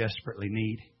you desperately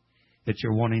need, that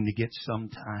you're wanting to get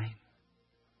sometime?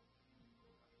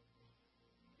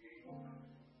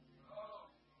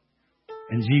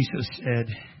 And Jesus said,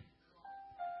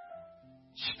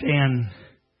 stand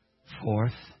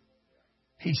forth.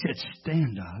 He said,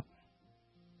 stand up.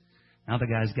 Now the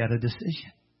guy's got a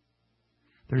decision.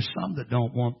 There's some that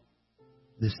don't want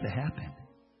this to happen.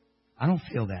 I don't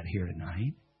feel that here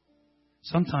tonight.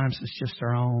 Sometimes it's just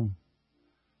our own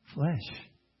flesh.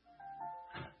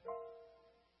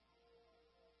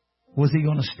 Was he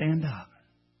going to stand up?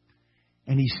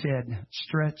 And he said,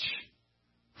 stretch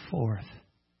forth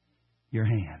your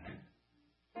hand.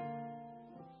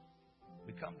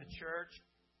 We come to church.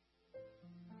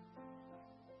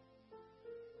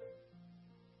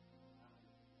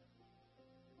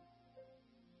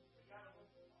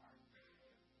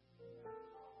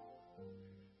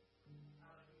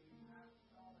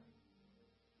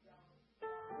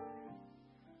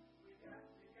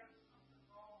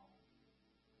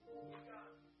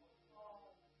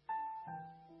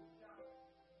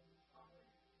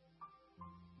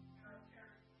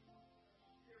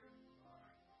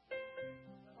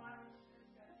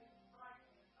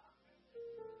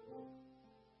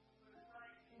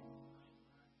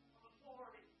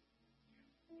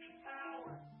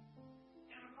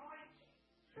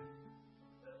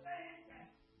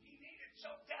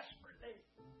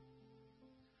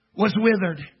 Was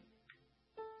withered.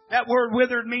 That word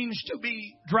withered means to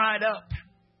be dried up,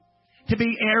 to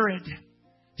be arid,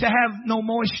 to have no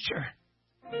moisture.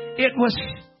 It was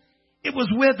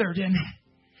withered, and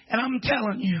I'm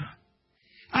telling you,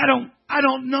 I don't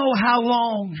know how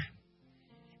long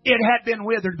it had been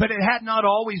withered, but it had not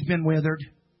always been withered.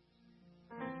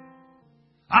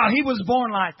 He was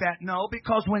born like that. No,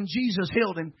 because when Jesus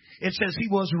healed him, it says he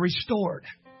was restored.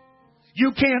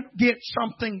 You can't get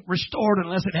something restored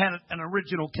unless it had an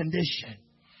original condition.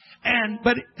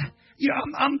 But you know,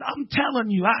 I'm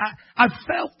telling you, I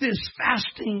felt this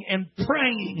fasting and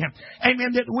praying,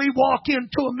 amen, that we walk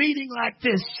into a meeting like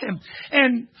this,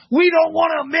 and we don't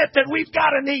want to admit that we've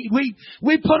got a need.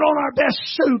 We put on our best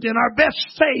suit and our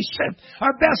best face and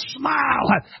our best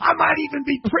smile. I might even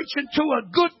be preaching to a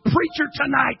good preacher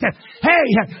tonight. Hey,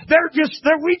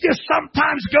 we just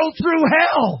sometimes go through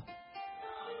hell.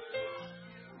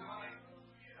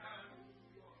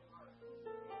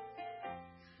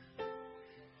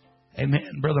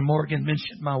 Amen. Brother Morgan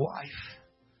mentioned my wife.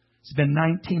 It's been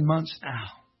 19 months now.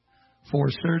 4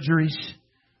 surgeries,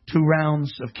 2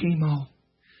 rounds of chemo,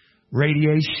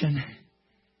 radiation,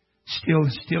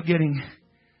 still getting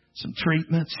some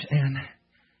treatments, and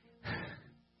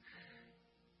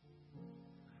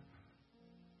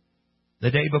the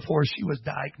day before she was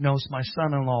diagnosed, my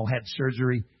son-in-law had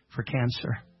surgery for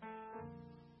cancer.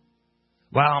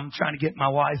 While I'm trying to get my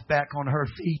wife back on her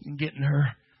feet and getting her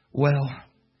well,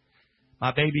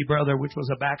 my baby brother, which was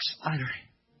a backslider,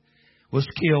 was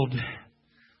killed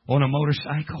on a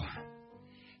motorcycle.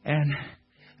 And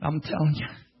I'm telling you,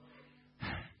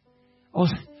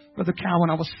 Brother Cowan,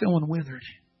 I was feeling withered.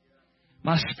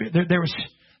 My spirit, there was,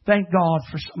 thank God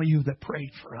for some of you that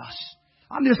prayed for us.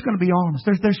 I'm just going to be honest.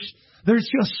 There's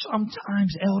just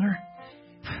sometimes, Elder,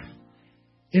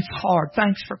 it's hard.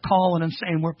 Thanks for calling and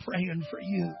saying we're praying for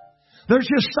you. There's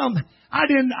just some. I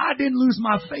didn't lose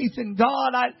my faith in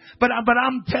God. But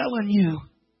I'm telling you,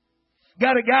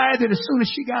 got a guy that as soon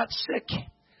as she got sick,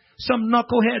 some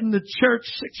knucklehead in the church,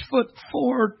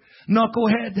 6'4"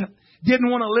 knucklehead, didn't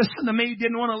want to listen to me,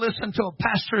 didn't want to listen to a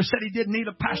pastor, said he didn't need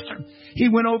a pastor. He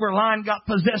went over line, got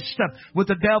possessed with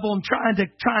the devil and trying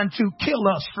to kill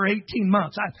us for 18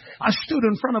 months. I stood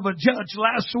in front of a judge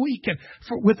last week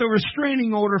with a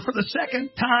restraining order for the second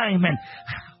time, and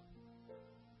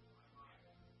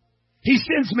he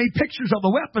sends me pictures of the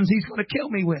weapons he's going to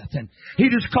kill me with. And he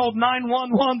just called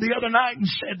 911 the other night and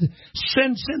said,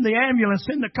 send the ambulance,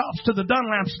 send the cops to the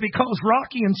Dunlaps because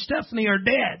Rocky and Stephanie are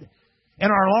dead. And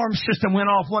our alarm system went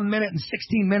off 1 minute and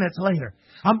 16 minutes later.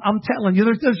 I'm telling you,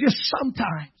 there's just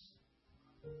sometimes.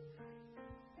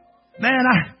 Man,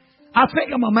 I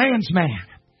think I'm a man's man.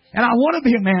 And I want to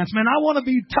be a man's man. I want to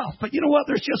be tough. But you know what?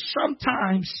 There's just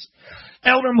sometimes,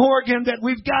 Elder Morgan, that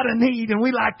we've got a need and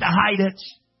we like to hide it.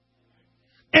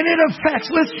 And it affects,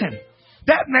 listen,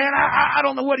 that man, I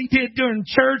don't know what he did during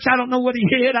church. I don't know what he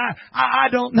did. I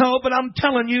don't know. But I'm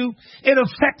telling you, it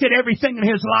affected everything in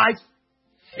his life.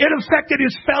 It affected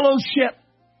his fellowship.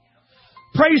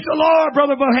 Praise the Lord,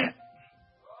 Brother Bohan.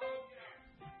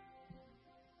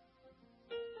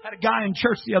 Had a guy in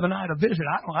church the other night, a visit.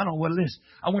 I don't know what it is.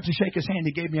 I went to shake his hand.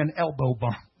 He gave me an elbow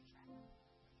bump.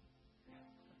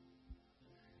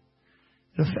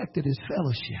 It affected his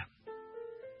fellowship.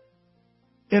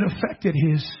 It affected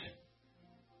his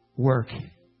work.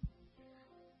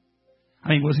 I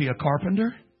mean, was he a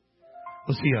carpenter?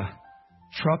 Was he a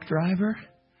truck driver?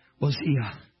 Was he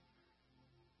a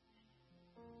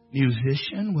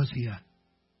musician? Was he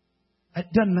it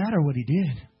doesn't matter what he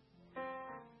did.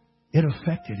 It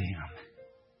affected him.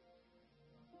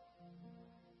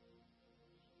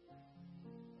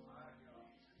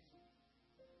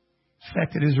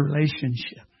 Affected his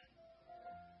relationship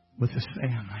with his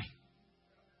family.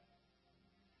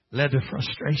 Led to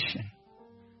frustration.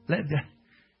 Led to...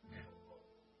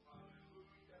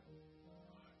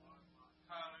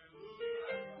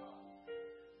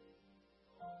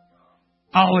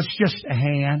 Oh, it's just a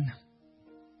hand.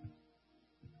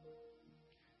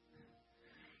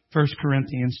 1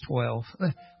 Corinthians 12.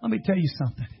 Let me tell you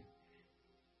something.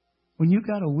 When you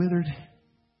got a withered,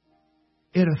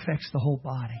 it affects the whole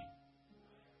body.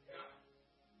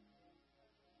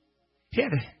 He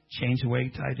had to change the way he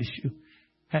tied his shoe.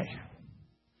 Hey,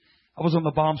 I was on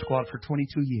the bomb squad for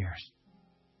 22 years.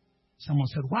 Someone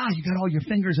said, wow, you got all your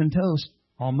fingers and toes.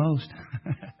 Almost.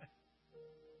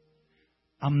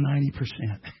 I'm 90%.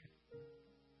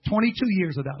 22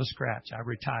 years without a scratch. I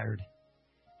retired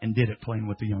and did it playing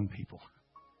with the young people.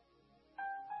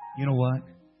 You know what?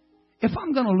 If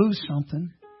I'm going to lose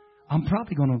something, I'm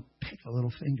probably going to pick a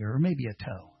little finger or maybe a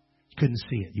toe. You couldn't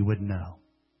see it. You wouldn't know.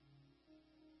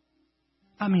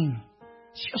 I mean,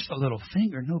 it's just a little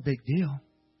finger. No big deal.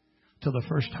 Till the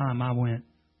first time I went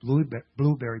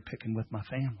blueberry picking with my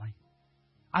family.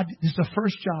 This is the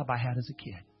first job I had as a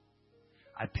kid.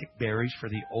 I picked berries for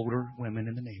the older women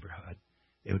in the neighborhood.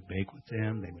 They would bake with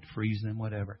them. They would freeze them,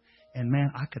 whatever. And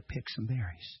man, I could pick some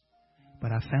berries.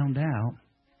 But I found out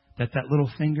that little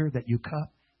finger that you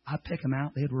cup, I pick them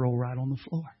out, they'd roll right on the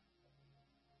floor.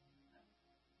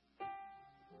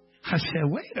 I said,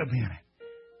 wait a minute.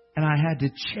 And I had to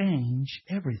change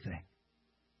everything.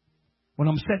 When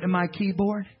I'm setting my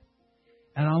keyboard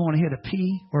and I want to hit a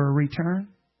P or a return,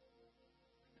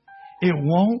 it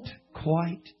won't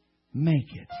quite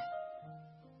make it.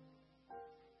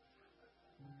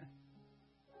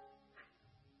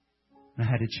 I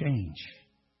had to change.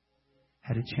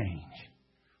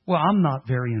 Well, I'm not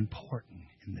very important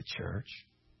in the church.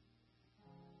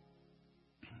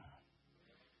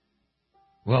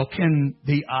 Well, can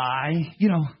the eye,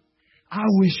 I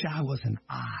wish I was an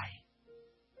eye.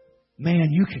 Man,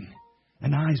 you can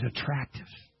An eye is attractive.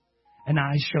 An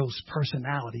eye shows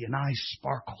personality. An eye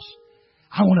sparkles.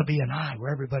 I want to be an eye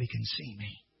where everybody can see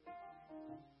me.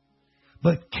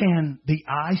 But can the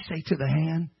eye say to the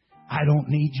hand, I don't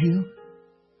need you?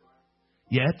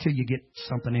 Yeah, till you get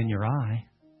something in your eye.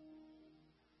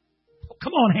 Oh,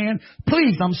 come on, hand.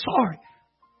 Please, I'm sorry.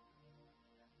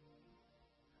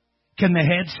 Can the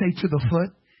head say to the foot,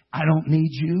 I don't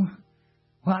need you?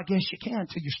 Well, I guess you can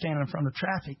until you're standing in front of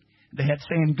traffic. The head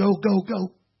saying, go, go,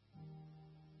 go.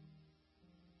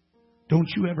 Don't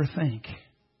you ever think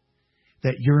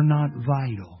that you're not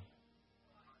vital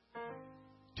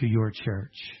to your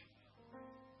church.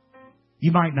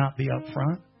 You might not be up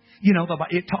front. You know,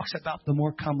 it talks about the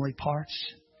more comely parts.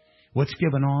 What's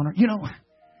given honor. You know,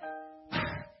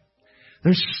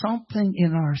 there's something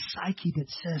in our psyche that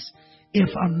says, if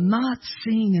I'm not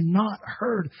seen and not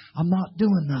heard, I'm not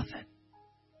doing nothing.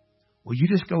 Well, you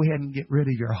just go ahead and get rid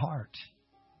of your heart,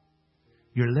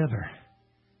 your liver,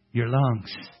 your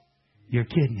lungs, your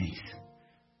kidneys.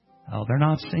 Oh, they're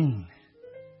not seen.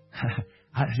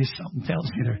 Just something tells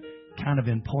me they're kind of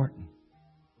important.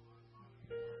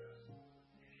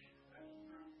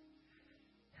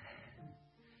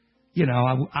 You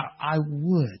know, I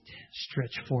would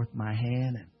stretch forth my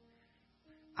hand and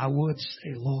I would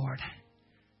say, Lord,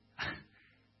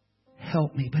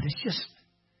 help me. But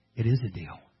it is a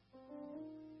deal.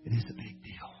 It is a big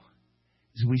deal.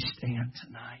 As we stand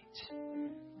tonight,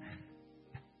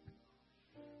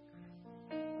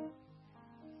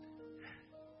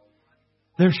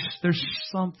 there's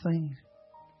something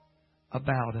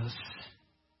about us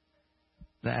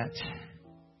that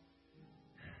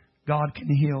God can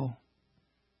heal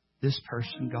this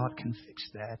person. God can fix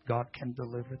that. God can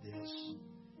deliver this.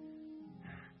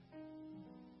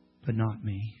 But not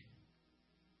me.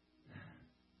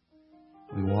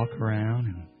 We walk around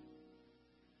and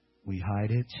we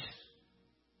hide it.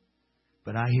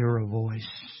 But I hear a voice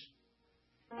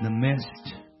in the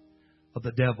midst of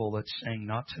the devil that's saying,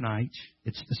 not tonight,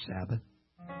 it's the Sabbath.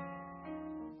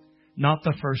 Not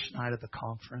the first night of the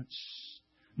conference.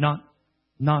 Not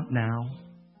now.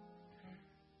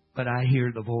 But I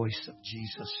hear the voice of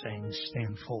Jesus saying,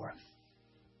 stand forth.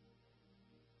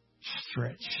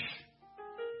 Stretch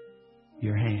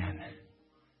your hand.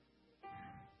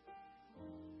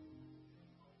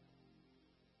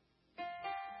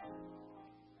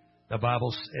 The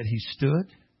Bible said he stood,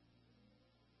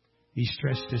 he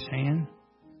stretched his hand,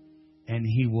 and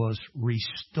he was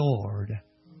restored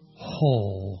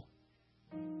whole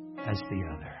as the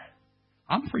other.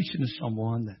 I'm preaching to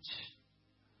someone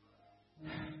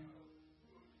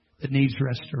that needs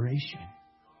restoration.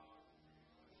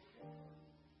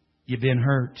 You've been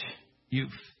hurt.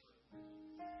 You've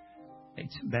made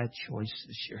some bad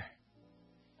choices.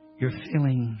 You're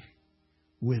feeling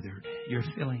withered. You're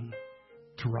feeling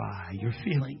dry. You're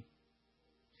feeling,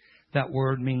 that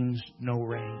word means no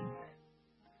rain.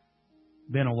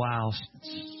 Been a while since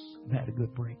I've had a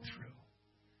good breakthrough.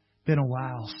 Been a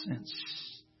while since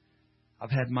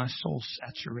I've had my soul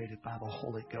saturated by the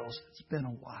Holy Ghost. It's been a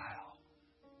while.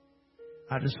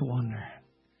 I just wonder,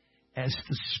 as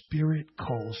the Spirit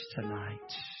calls tonight,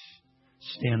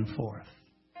 stand forth.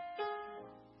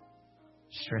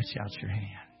 Stretch out your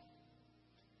hand.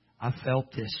 I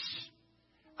felt this.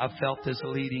 I felt this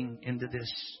leading into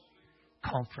this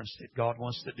conference that God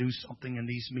wants to do something in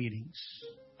these meetings.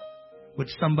 Would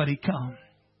somebody come?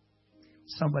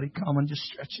 Somebody come and just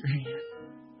stretch your hand.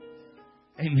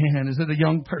 Amen. Is it a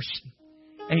young person?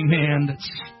 Amen. That's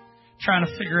trying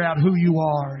to figure out who you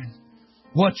are and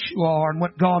what you are and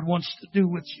what God wants to do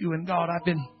with you. And God,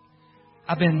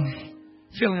 I've been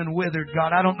feeling withered.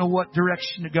 God, I don't know what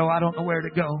direction to go. I don't know where to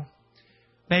go.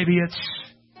 Maybe it's,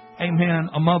 amen,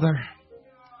 a mother,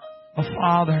 a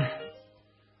father,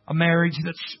 a marriage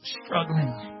that's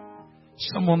struggling,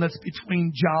 someone that's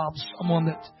between jobs, someone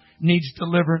that needs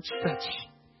deliverance, that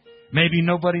maybe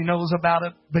nobody knows about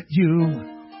it but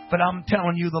you. But I'm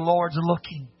telling you, the Lord's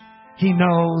looking. He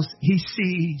knows, He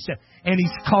sees, and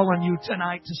He's calling you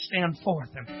tonight to stand forth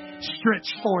and stretch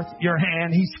forth your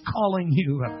hand. He's calling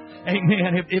you.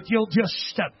 Amen. If you'll just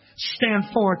stand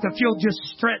forth, if you'll just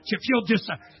stretch, if you'll just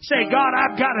say, God,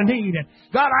 I've got a need.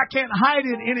 God, I can't hide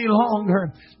it any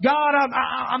longer. God,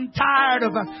 I'm tired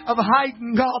of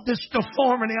hiding, God, this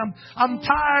deformity. I'm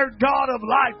tired, God, of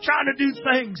life, trying to do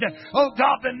things, oh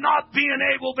God, but not being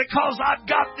able because I've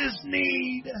got this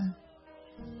need.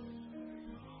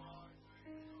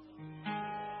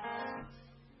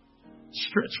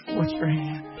 Stretch forth your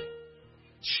hand.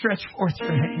 Stretch forth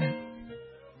your hand.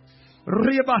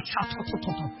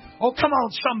 Oh, come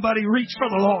on, somebody, reach for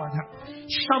the Lord.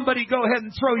 Somebody, go ahead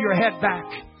and throw your head back.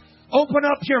 Open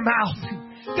up your mouth.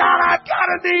 God, I've got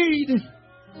a need.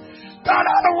 God,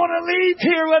 I don't want to leave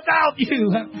here without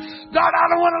you. God, I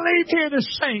don't want to leave here the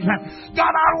same. God,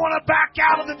 I don't want to back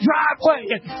out of the driveway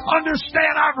and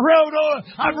understand I've rode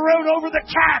over the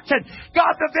cat. And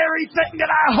God, the very thing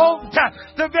that I hoped,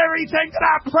 the very thing that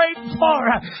I prayed for,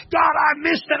 God, I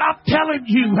missed it. I'm telling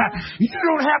you, you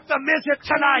don't have to miss it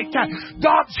tonight.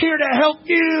 God's here to help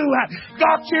you.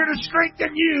 God's here to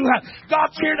strengthen you.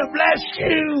 God's here to bless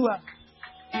you.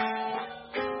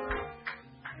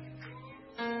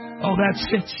 Oh, that's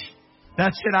it.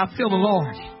 That's it. I feel the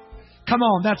Lord. Come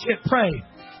on, that's it. Pray.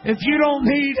 If you don't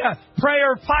need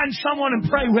prayer, find someone and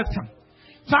pray with them.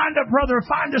 Find a brother,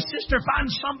 find a sister, find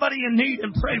somebody in need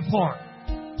and pray for them.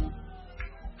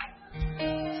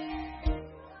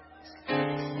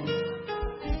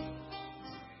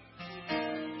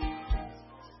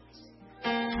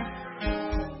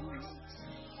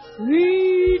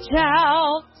 Reach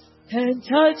out and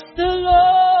touch the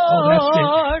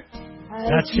Lord.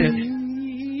 That's it.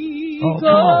 Oh,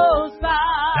 come on.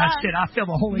 That's it. I feel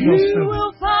the Holy Ghost too.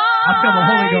 I feel the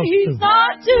Holy Ghost too. He's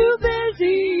not too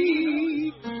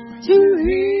busy to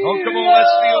hear. Oh, come on.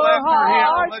 Let's feel that for Him.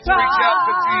 Let's reach out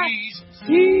to Jesus.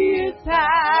 He is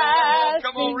passing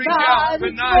come on, reach out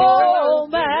tonight.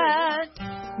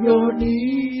 Your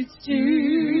needs to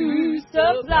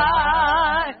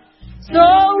supply. So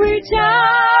reach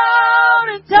out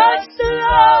and touch the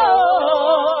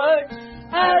Lord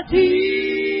as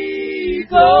He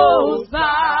goes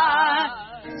by.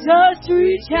 Just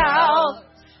reach out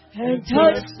and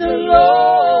touch the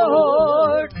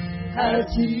Lord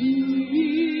as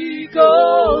He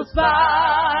goes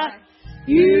by.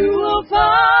 You will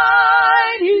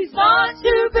find He's not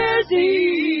too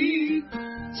busy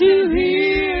to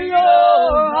hear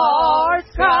your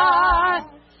heart's cry.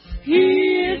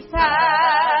 He is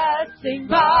passing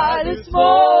by this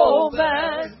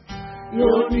moment.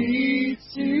 Your needs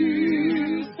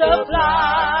to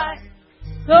supply.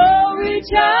 So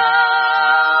reach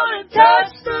out and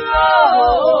touch the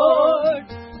Lord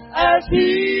as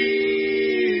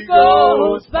He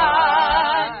goes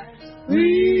by.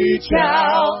 Reach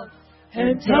out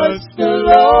and touch the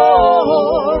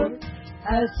Lord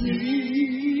as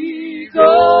He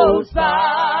goes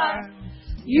by.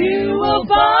 You will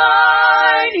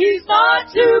find He's not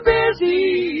too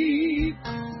busy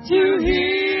to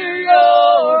hear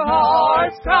your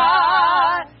heart's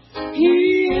cry.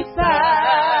 He is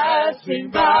passing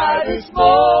by this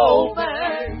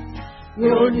moment.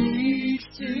 Your needs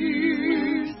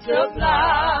to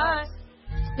supply.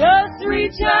 Just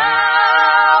reach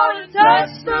out and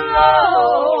touch the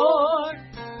Lord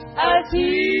as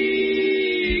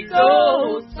He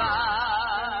goes by.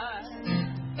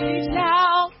 Reach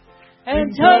out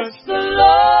and touch the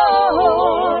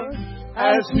Lord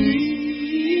as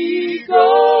He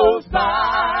goes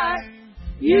by.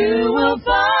 You will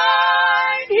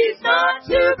find He's not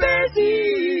too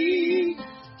busy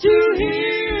to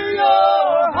hear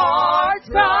your heart's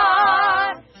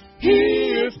cry. He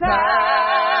is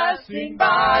passing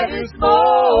by this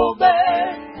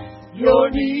moment. Your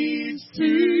needs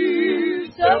to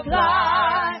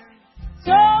supply.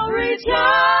 So reach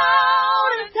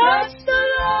out and touch the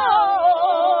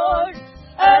Lord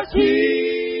as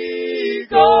He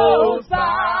goes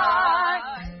by.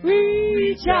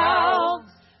 Reach out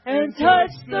and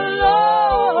touch the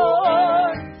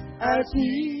Lord as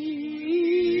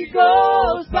He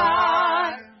goes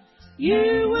by.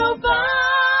 You will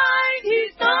find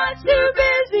He's not too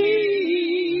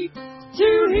busy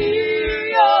to hear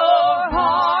your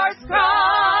heart's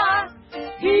cry.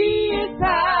 He is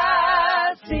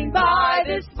passing by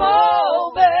this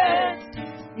moment.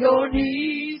 Your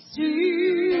needs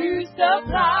to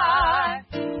supply.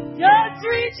 Just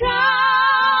reach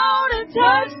out and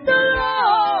touch the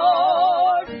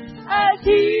Lord as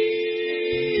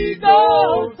He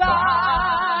goes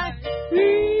by.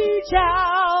 Reach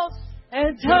out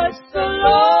and touch the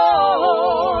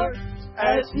Lord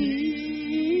as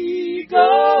He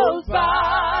goes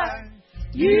by.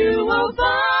 You will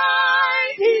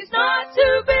find He's not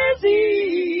too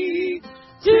busy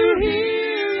to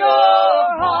hear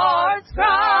your heart's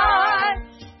cry.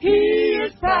 He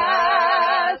is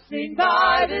passing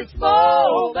by this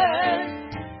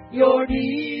moment. Your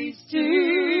needs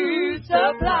to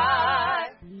supply.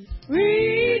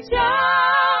 Reach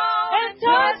out and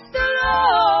touch the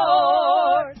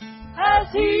Lord as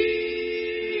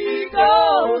He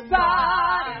goes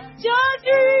by. Just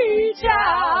reach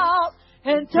out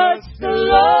and touch the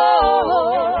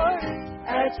Lord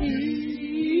as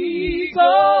He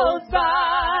goes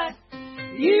by.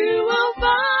 You will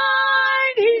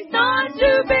find He's not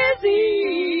too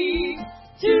busy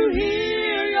to hear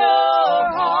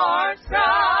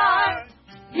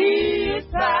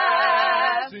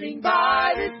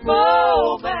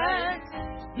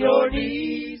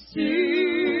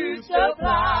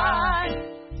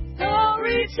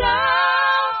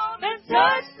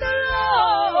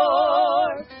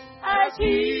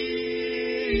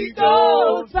he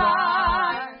goes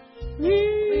by.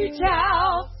 Reach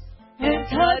out and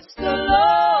touch the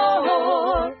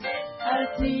Lord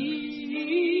as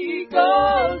he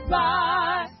goes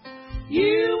by.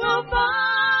 You will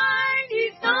find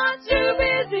he's not too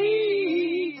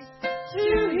busy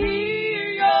to hear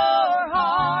your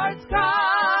heart's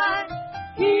cry.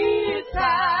 He is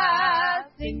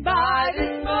passing by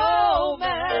this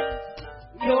moment,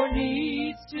 your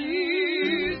needs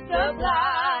to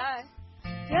supply.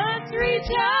 Just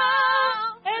reach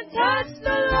out and touch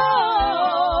the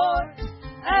Lord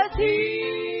as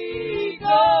he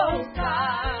goes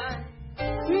by.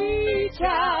 Reach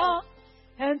out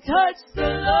and touch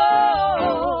the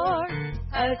Lord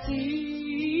as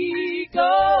he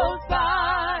goes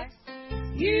by.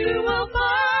 You will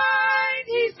find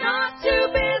he's not too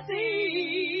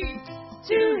busy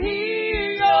to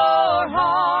hear your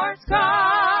heart's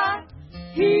cry.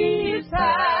 He is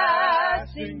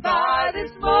passing by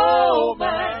this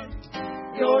moment,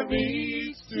 your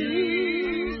needs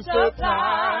to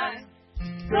supply.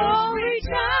 So reach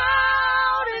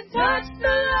out and touch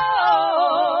the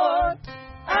Lord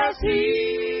as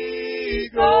he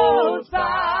goes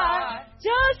by.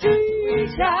 Just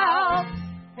reach out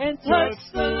and touch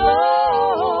the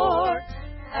Lord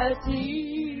as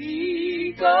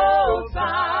he goes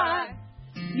by.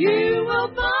 You will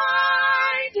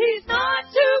find he's not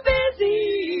too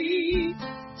busy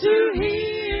to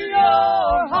hear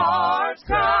your heart's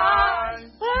cry.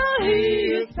 Well, he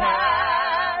is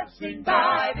passing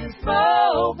by this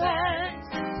moment,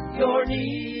 your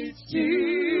needs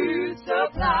to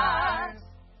supply.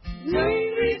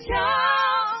 Reach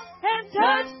out and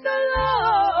touch the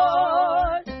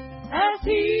Lord as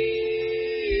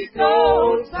he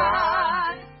goes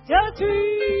by. Just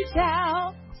reach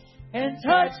out and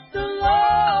touch the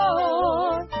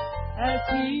Lord as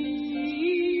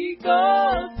he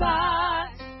goes by.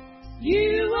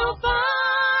 You will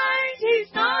find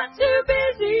he's not too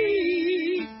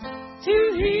busy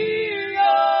to hear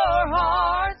your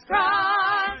heart's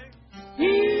cry. He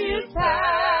is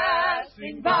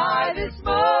passing by this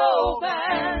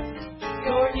moment,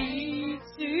 your needs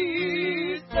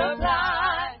to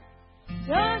supply.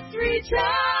 Just reach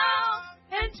out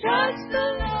and touch the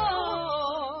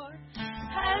Lord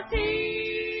as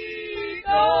he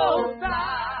goes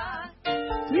by.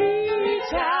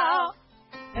 Reach out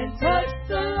and touch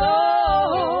the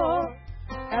Lord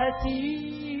as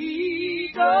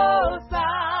he goes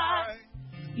by.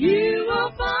 You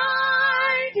will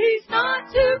find he's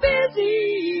not too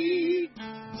busy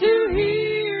to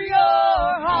hear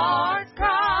your heart's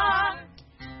cry.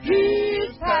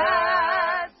 He's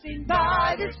passing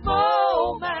by this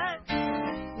moment,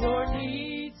 your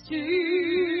needs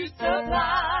to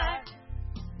supply.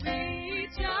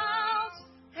 Reach out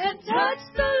and touch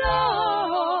the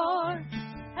Lord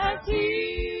as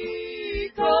he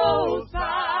goes by.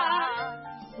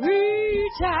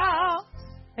 Reach out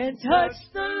and touch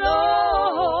the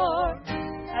Lord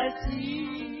as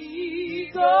he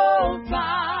goes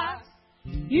by.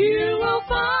 You will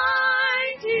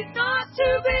find he's not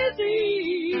too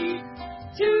busy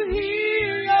to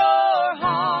hear your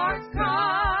heart's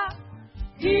cry.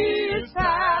 He is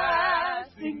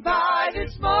passing by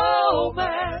this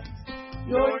moment,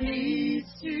 your needs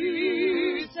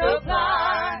to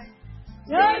supply.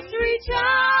 Just reach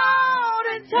out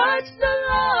and touch the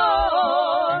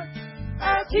Lord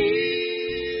as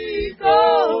he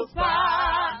goes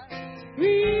by.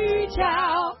 Reach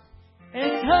out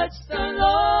and touch the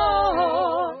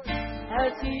Lord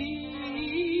as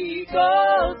he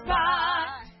goes by.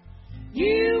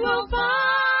 You will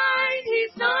find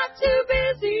he's not too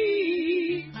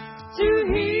busy to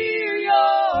hear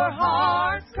your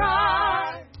heart's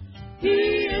cry. He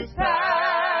is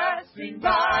passing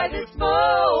by this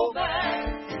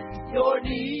moment, your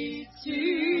needs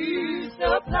to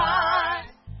supply.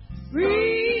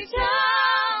 Reach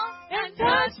out and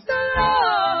touch the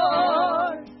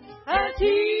Lord as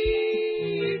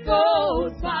he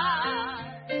goes by.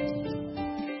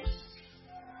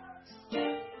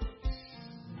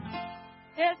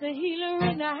 There's a healer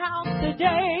in the house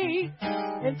today,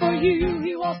 and for you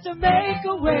he wants to make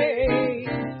a way.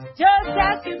 Just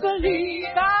ask and believe,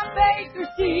 by faith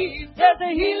receive. There's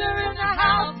a healer in the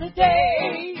house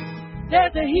today.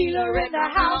 There's a healer in the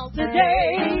house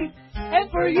today, and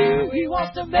for you he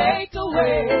wants to make a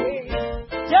way.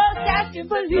 Just ask and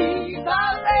believe,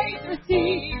 by faith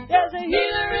receive. There's a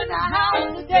healer in the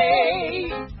house today.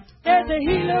 There's a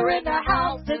healer in the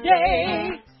house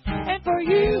today, and for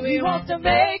you he wants to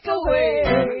make a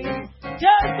way.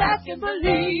 Just ask and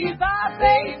believe, by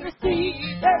faith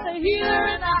receive. There's a healer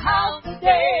in the house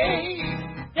today.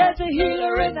 There's a healer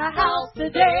the house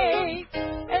today.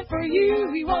 And for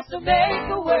you, He wants to make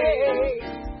a way.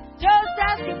 Just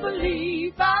ask and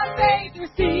believe, by faith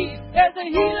receive. There's a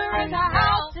healer in the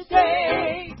house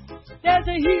today. There's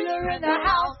a healer in the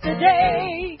house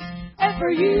today. And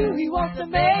for you, He wants to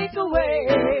make a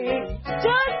way.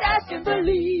 Just ask and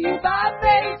believe, by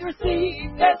faith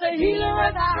receive. There's a healer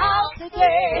in the house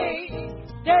today.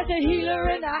 There's a healer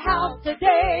in the house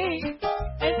today.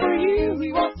 And for you,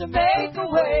 He wants to make a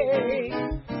way.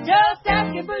 Just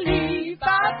ask and believe,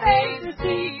 by faith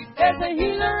receive. There's a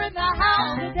healer in the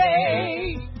house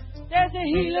today. There's a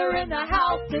healer in the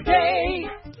house today.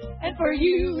 And for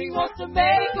you, He wants to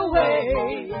make a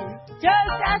way.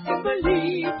 Just ask and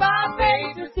believe, by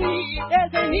faith receive.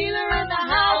 There's a healer in the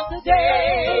house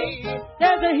today.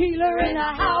 There's a healer in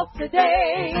the house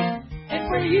today. And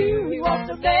for you, He wants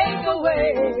to make a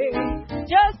way.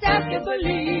 Just ask and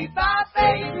believe, by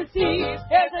faith receive.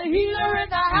 There's a healer in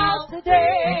the house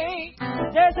today.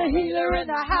 There's a healer in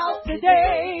the house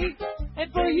today.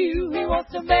 And for you, He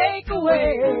wants to make a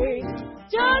way.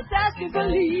 Just ask and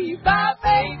believe, by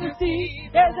faith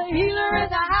receive. There's a healer in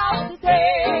the house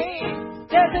today.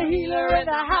 There's a healer in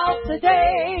the house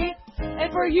today.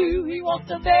 And for you, He wants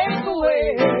to make a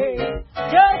way.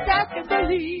 Just ask and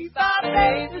believe, by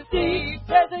faith receive.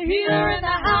 There's a healer in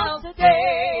the house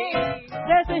today.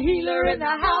 There's a healer in the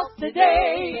house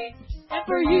today. And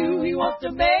for you, He wants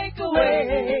to make a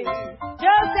way.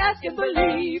 Just ask and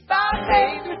believe, by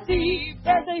faith receive.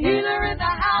 There's a healer in the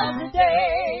house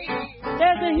today.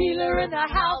 There's a healer in the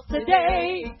house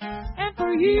today. And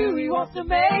for you, He wants to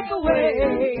make a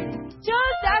way.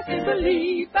 Just ask and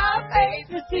believe, by faith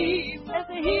receive. There's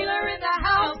a healer in the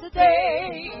house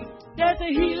today. There's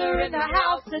a healer in the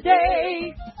house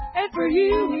today. And for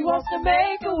you, He wants to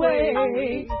make a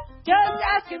way. Just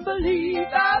ask and believe,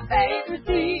 by faith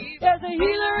receive. There's a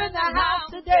healer in the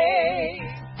house today.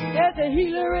 There's a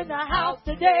healer in the house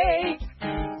today.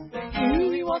 For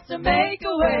you, He wants to make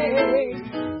a way.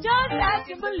 Just ask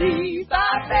and believe, by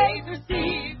faith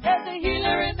receive. There's a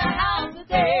healer in the house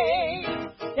today.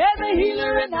 There's a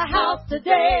healer in the house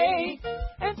today.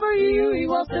 And for you, He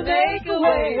wants to make a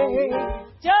way.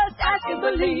 Just ask and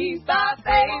believe, by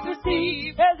faith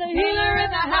receive. There's a healer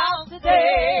in the house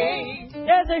today.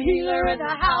 There's a healer in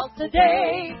the house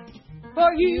today.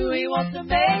 For you, He wants to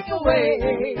make a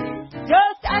way.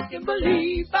 Just ask and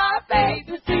believe, by faith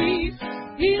receive.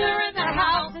 Healer in the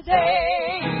house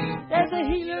today. There's a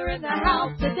healer in the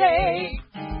house today.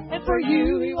 And for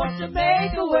you, He wants to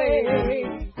make a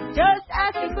way. Just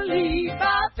ask and believe,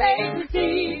 by faith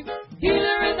receive.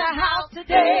 Healer in the house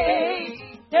today.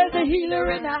 There's a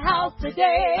healer in the house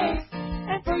today.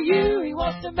 And for you, He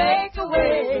wants to make a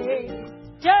way.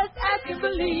 Just ask and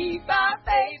believe, by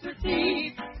faith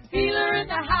receive. Healer in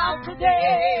the house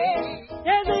today.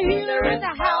 There's a healer in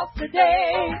the house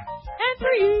today. And for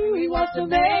you, He wants to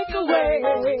make a way.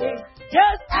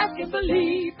 Just ask and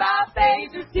believe, by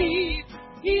faith receive.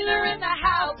 Healer in the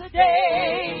house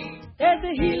today. There's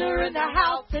a healer in the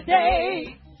house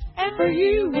today. And for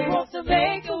you, He wants to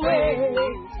make a way.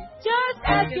 Just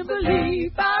ask and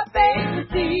believe, by faith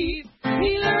receive.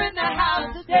 Healer in the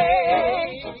house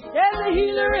today. There's a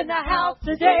healer in the house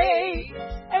today.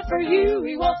 And for you,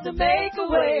 He wants to make a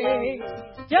way.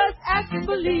 Just ask and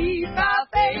believe, by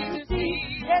faith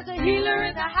receive. There's a healer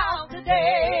in the house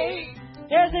today.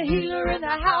 There's a healer in the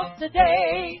house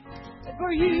today. And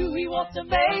for you, He wants to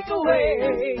make a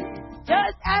way.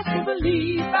 Just ask and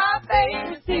believe, by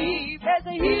faith receive. There's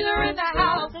a healer in the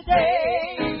house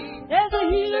today. There's a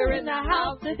healer in the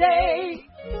house today.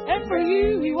 And for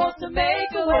you, He wants to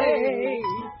make a way.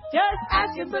 Just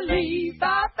ask and believe,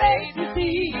 by faith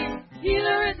receive.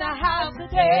 Healer in the house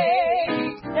today.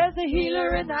 There's a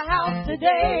healer in the house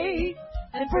today.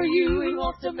 And for you, He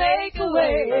wants to make a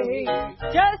way.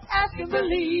 Just ask and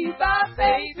believe, by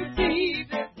faith receive.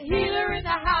 The healer in the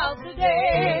house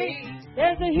today.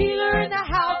 There's a healer in the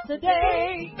house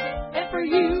today. And for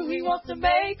you, He wants to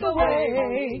make a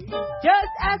way.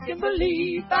 Just ask and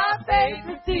believe, by faith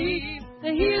receive. The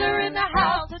healer in the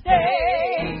house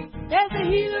today. There's a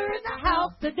healer in the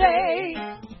house today.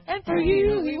 And for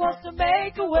you, He wants to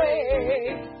make a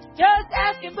way. Just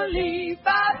ask and believe,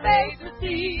 by faith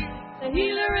receive. The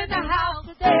healer in the house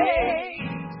today.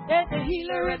 There's a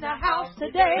healer in the house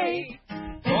today.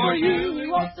 For you, He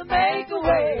wants to make a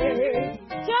way.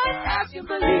 Just ask and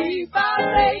believe, by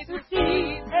faith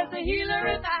receive. There's a healer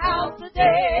in the house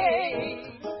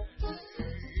today.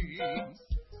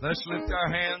 Let's lift our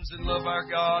hands and love our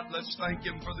God. Let's thank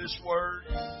Him for this word.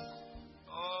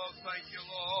 Oh, thank you,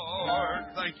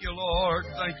 Lord. Thank you, Lord.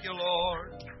 Thank you,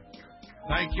 Lord.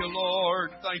 Thank you,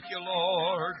 Lord. Thank you,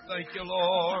 Lord. Thank you,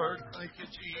 Lord. Thank you,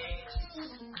 Jesus.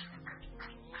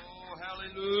 Oh,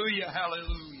 hallelujah,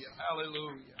 hallelujah,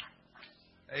 hallelujah.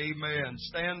 Amen.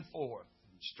 Stand forth.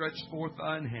 Stretch forth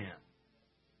thine hand.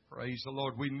 Praise the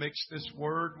Lord. We mix this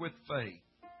word with faith,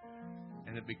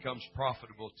 and it becomes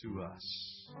profitable to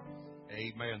us.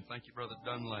 Amen. Thank you, Brother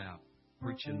Dunlap,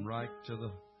 preaching right to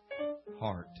the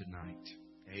heart tonight.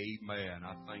 Amen.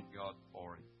 I thank God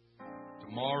for him.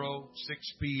 Tomorrow,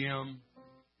 6 p.m.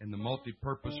 in the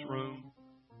multipurpose room,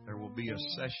 there will be a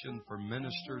session for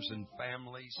ministers and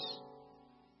families.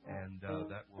 And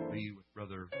that will be with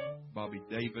Brother Bobby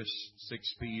Davis,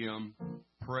 6 p.m.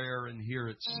 Prayer in here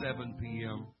at 7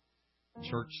 p.m.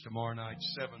 Church tomorrow night,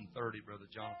 7:30. Brother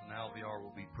Jonathan Alvear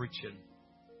will be preaching.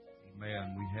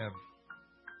 Amen. We have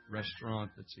a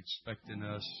restaurant that's expecting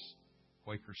us,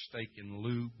 Quaker Steak and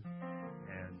Lube.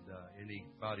 And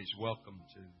anybody's welcome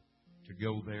to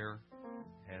go there.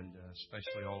 And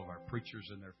especially all of our preachers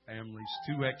and their families.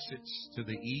 2 exits to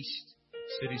the east,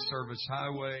 City Service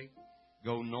Highway.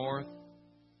 Go north,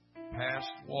 past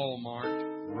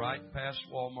Walmart, right past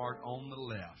Walmart on the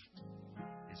left.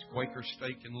 It's Quaker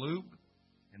Steak and Lube.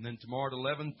 And then tomorrow at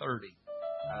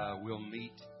 11:30, we'll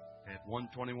meet at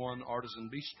 121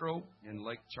 Artisan Bistro in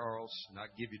Lake Charles. And I'll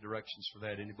give you directions for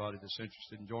that. Anybody that's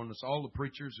interested in joining us, all the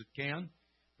preachers that can,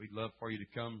 we'd love for you to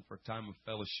come for a time of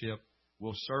fellowship.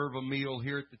 We'll serve a meal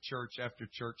here at the church after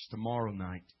church tomorrow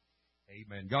night.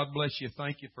 Amen. God bless you.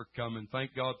 Thank you for coming.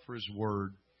 Thank God for His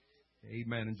Word.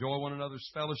 Amen. Enjoy one another's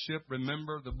fellowship.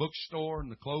 Remember the bookstore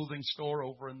and the clothing store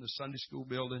over in the Sunday school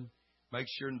building. Make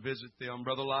sure and visit them.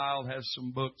 Brother Lyle has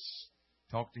some books.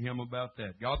 Talk to him about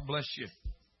that. God bless you.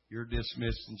 You're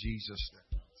dismissed in Jesus' name.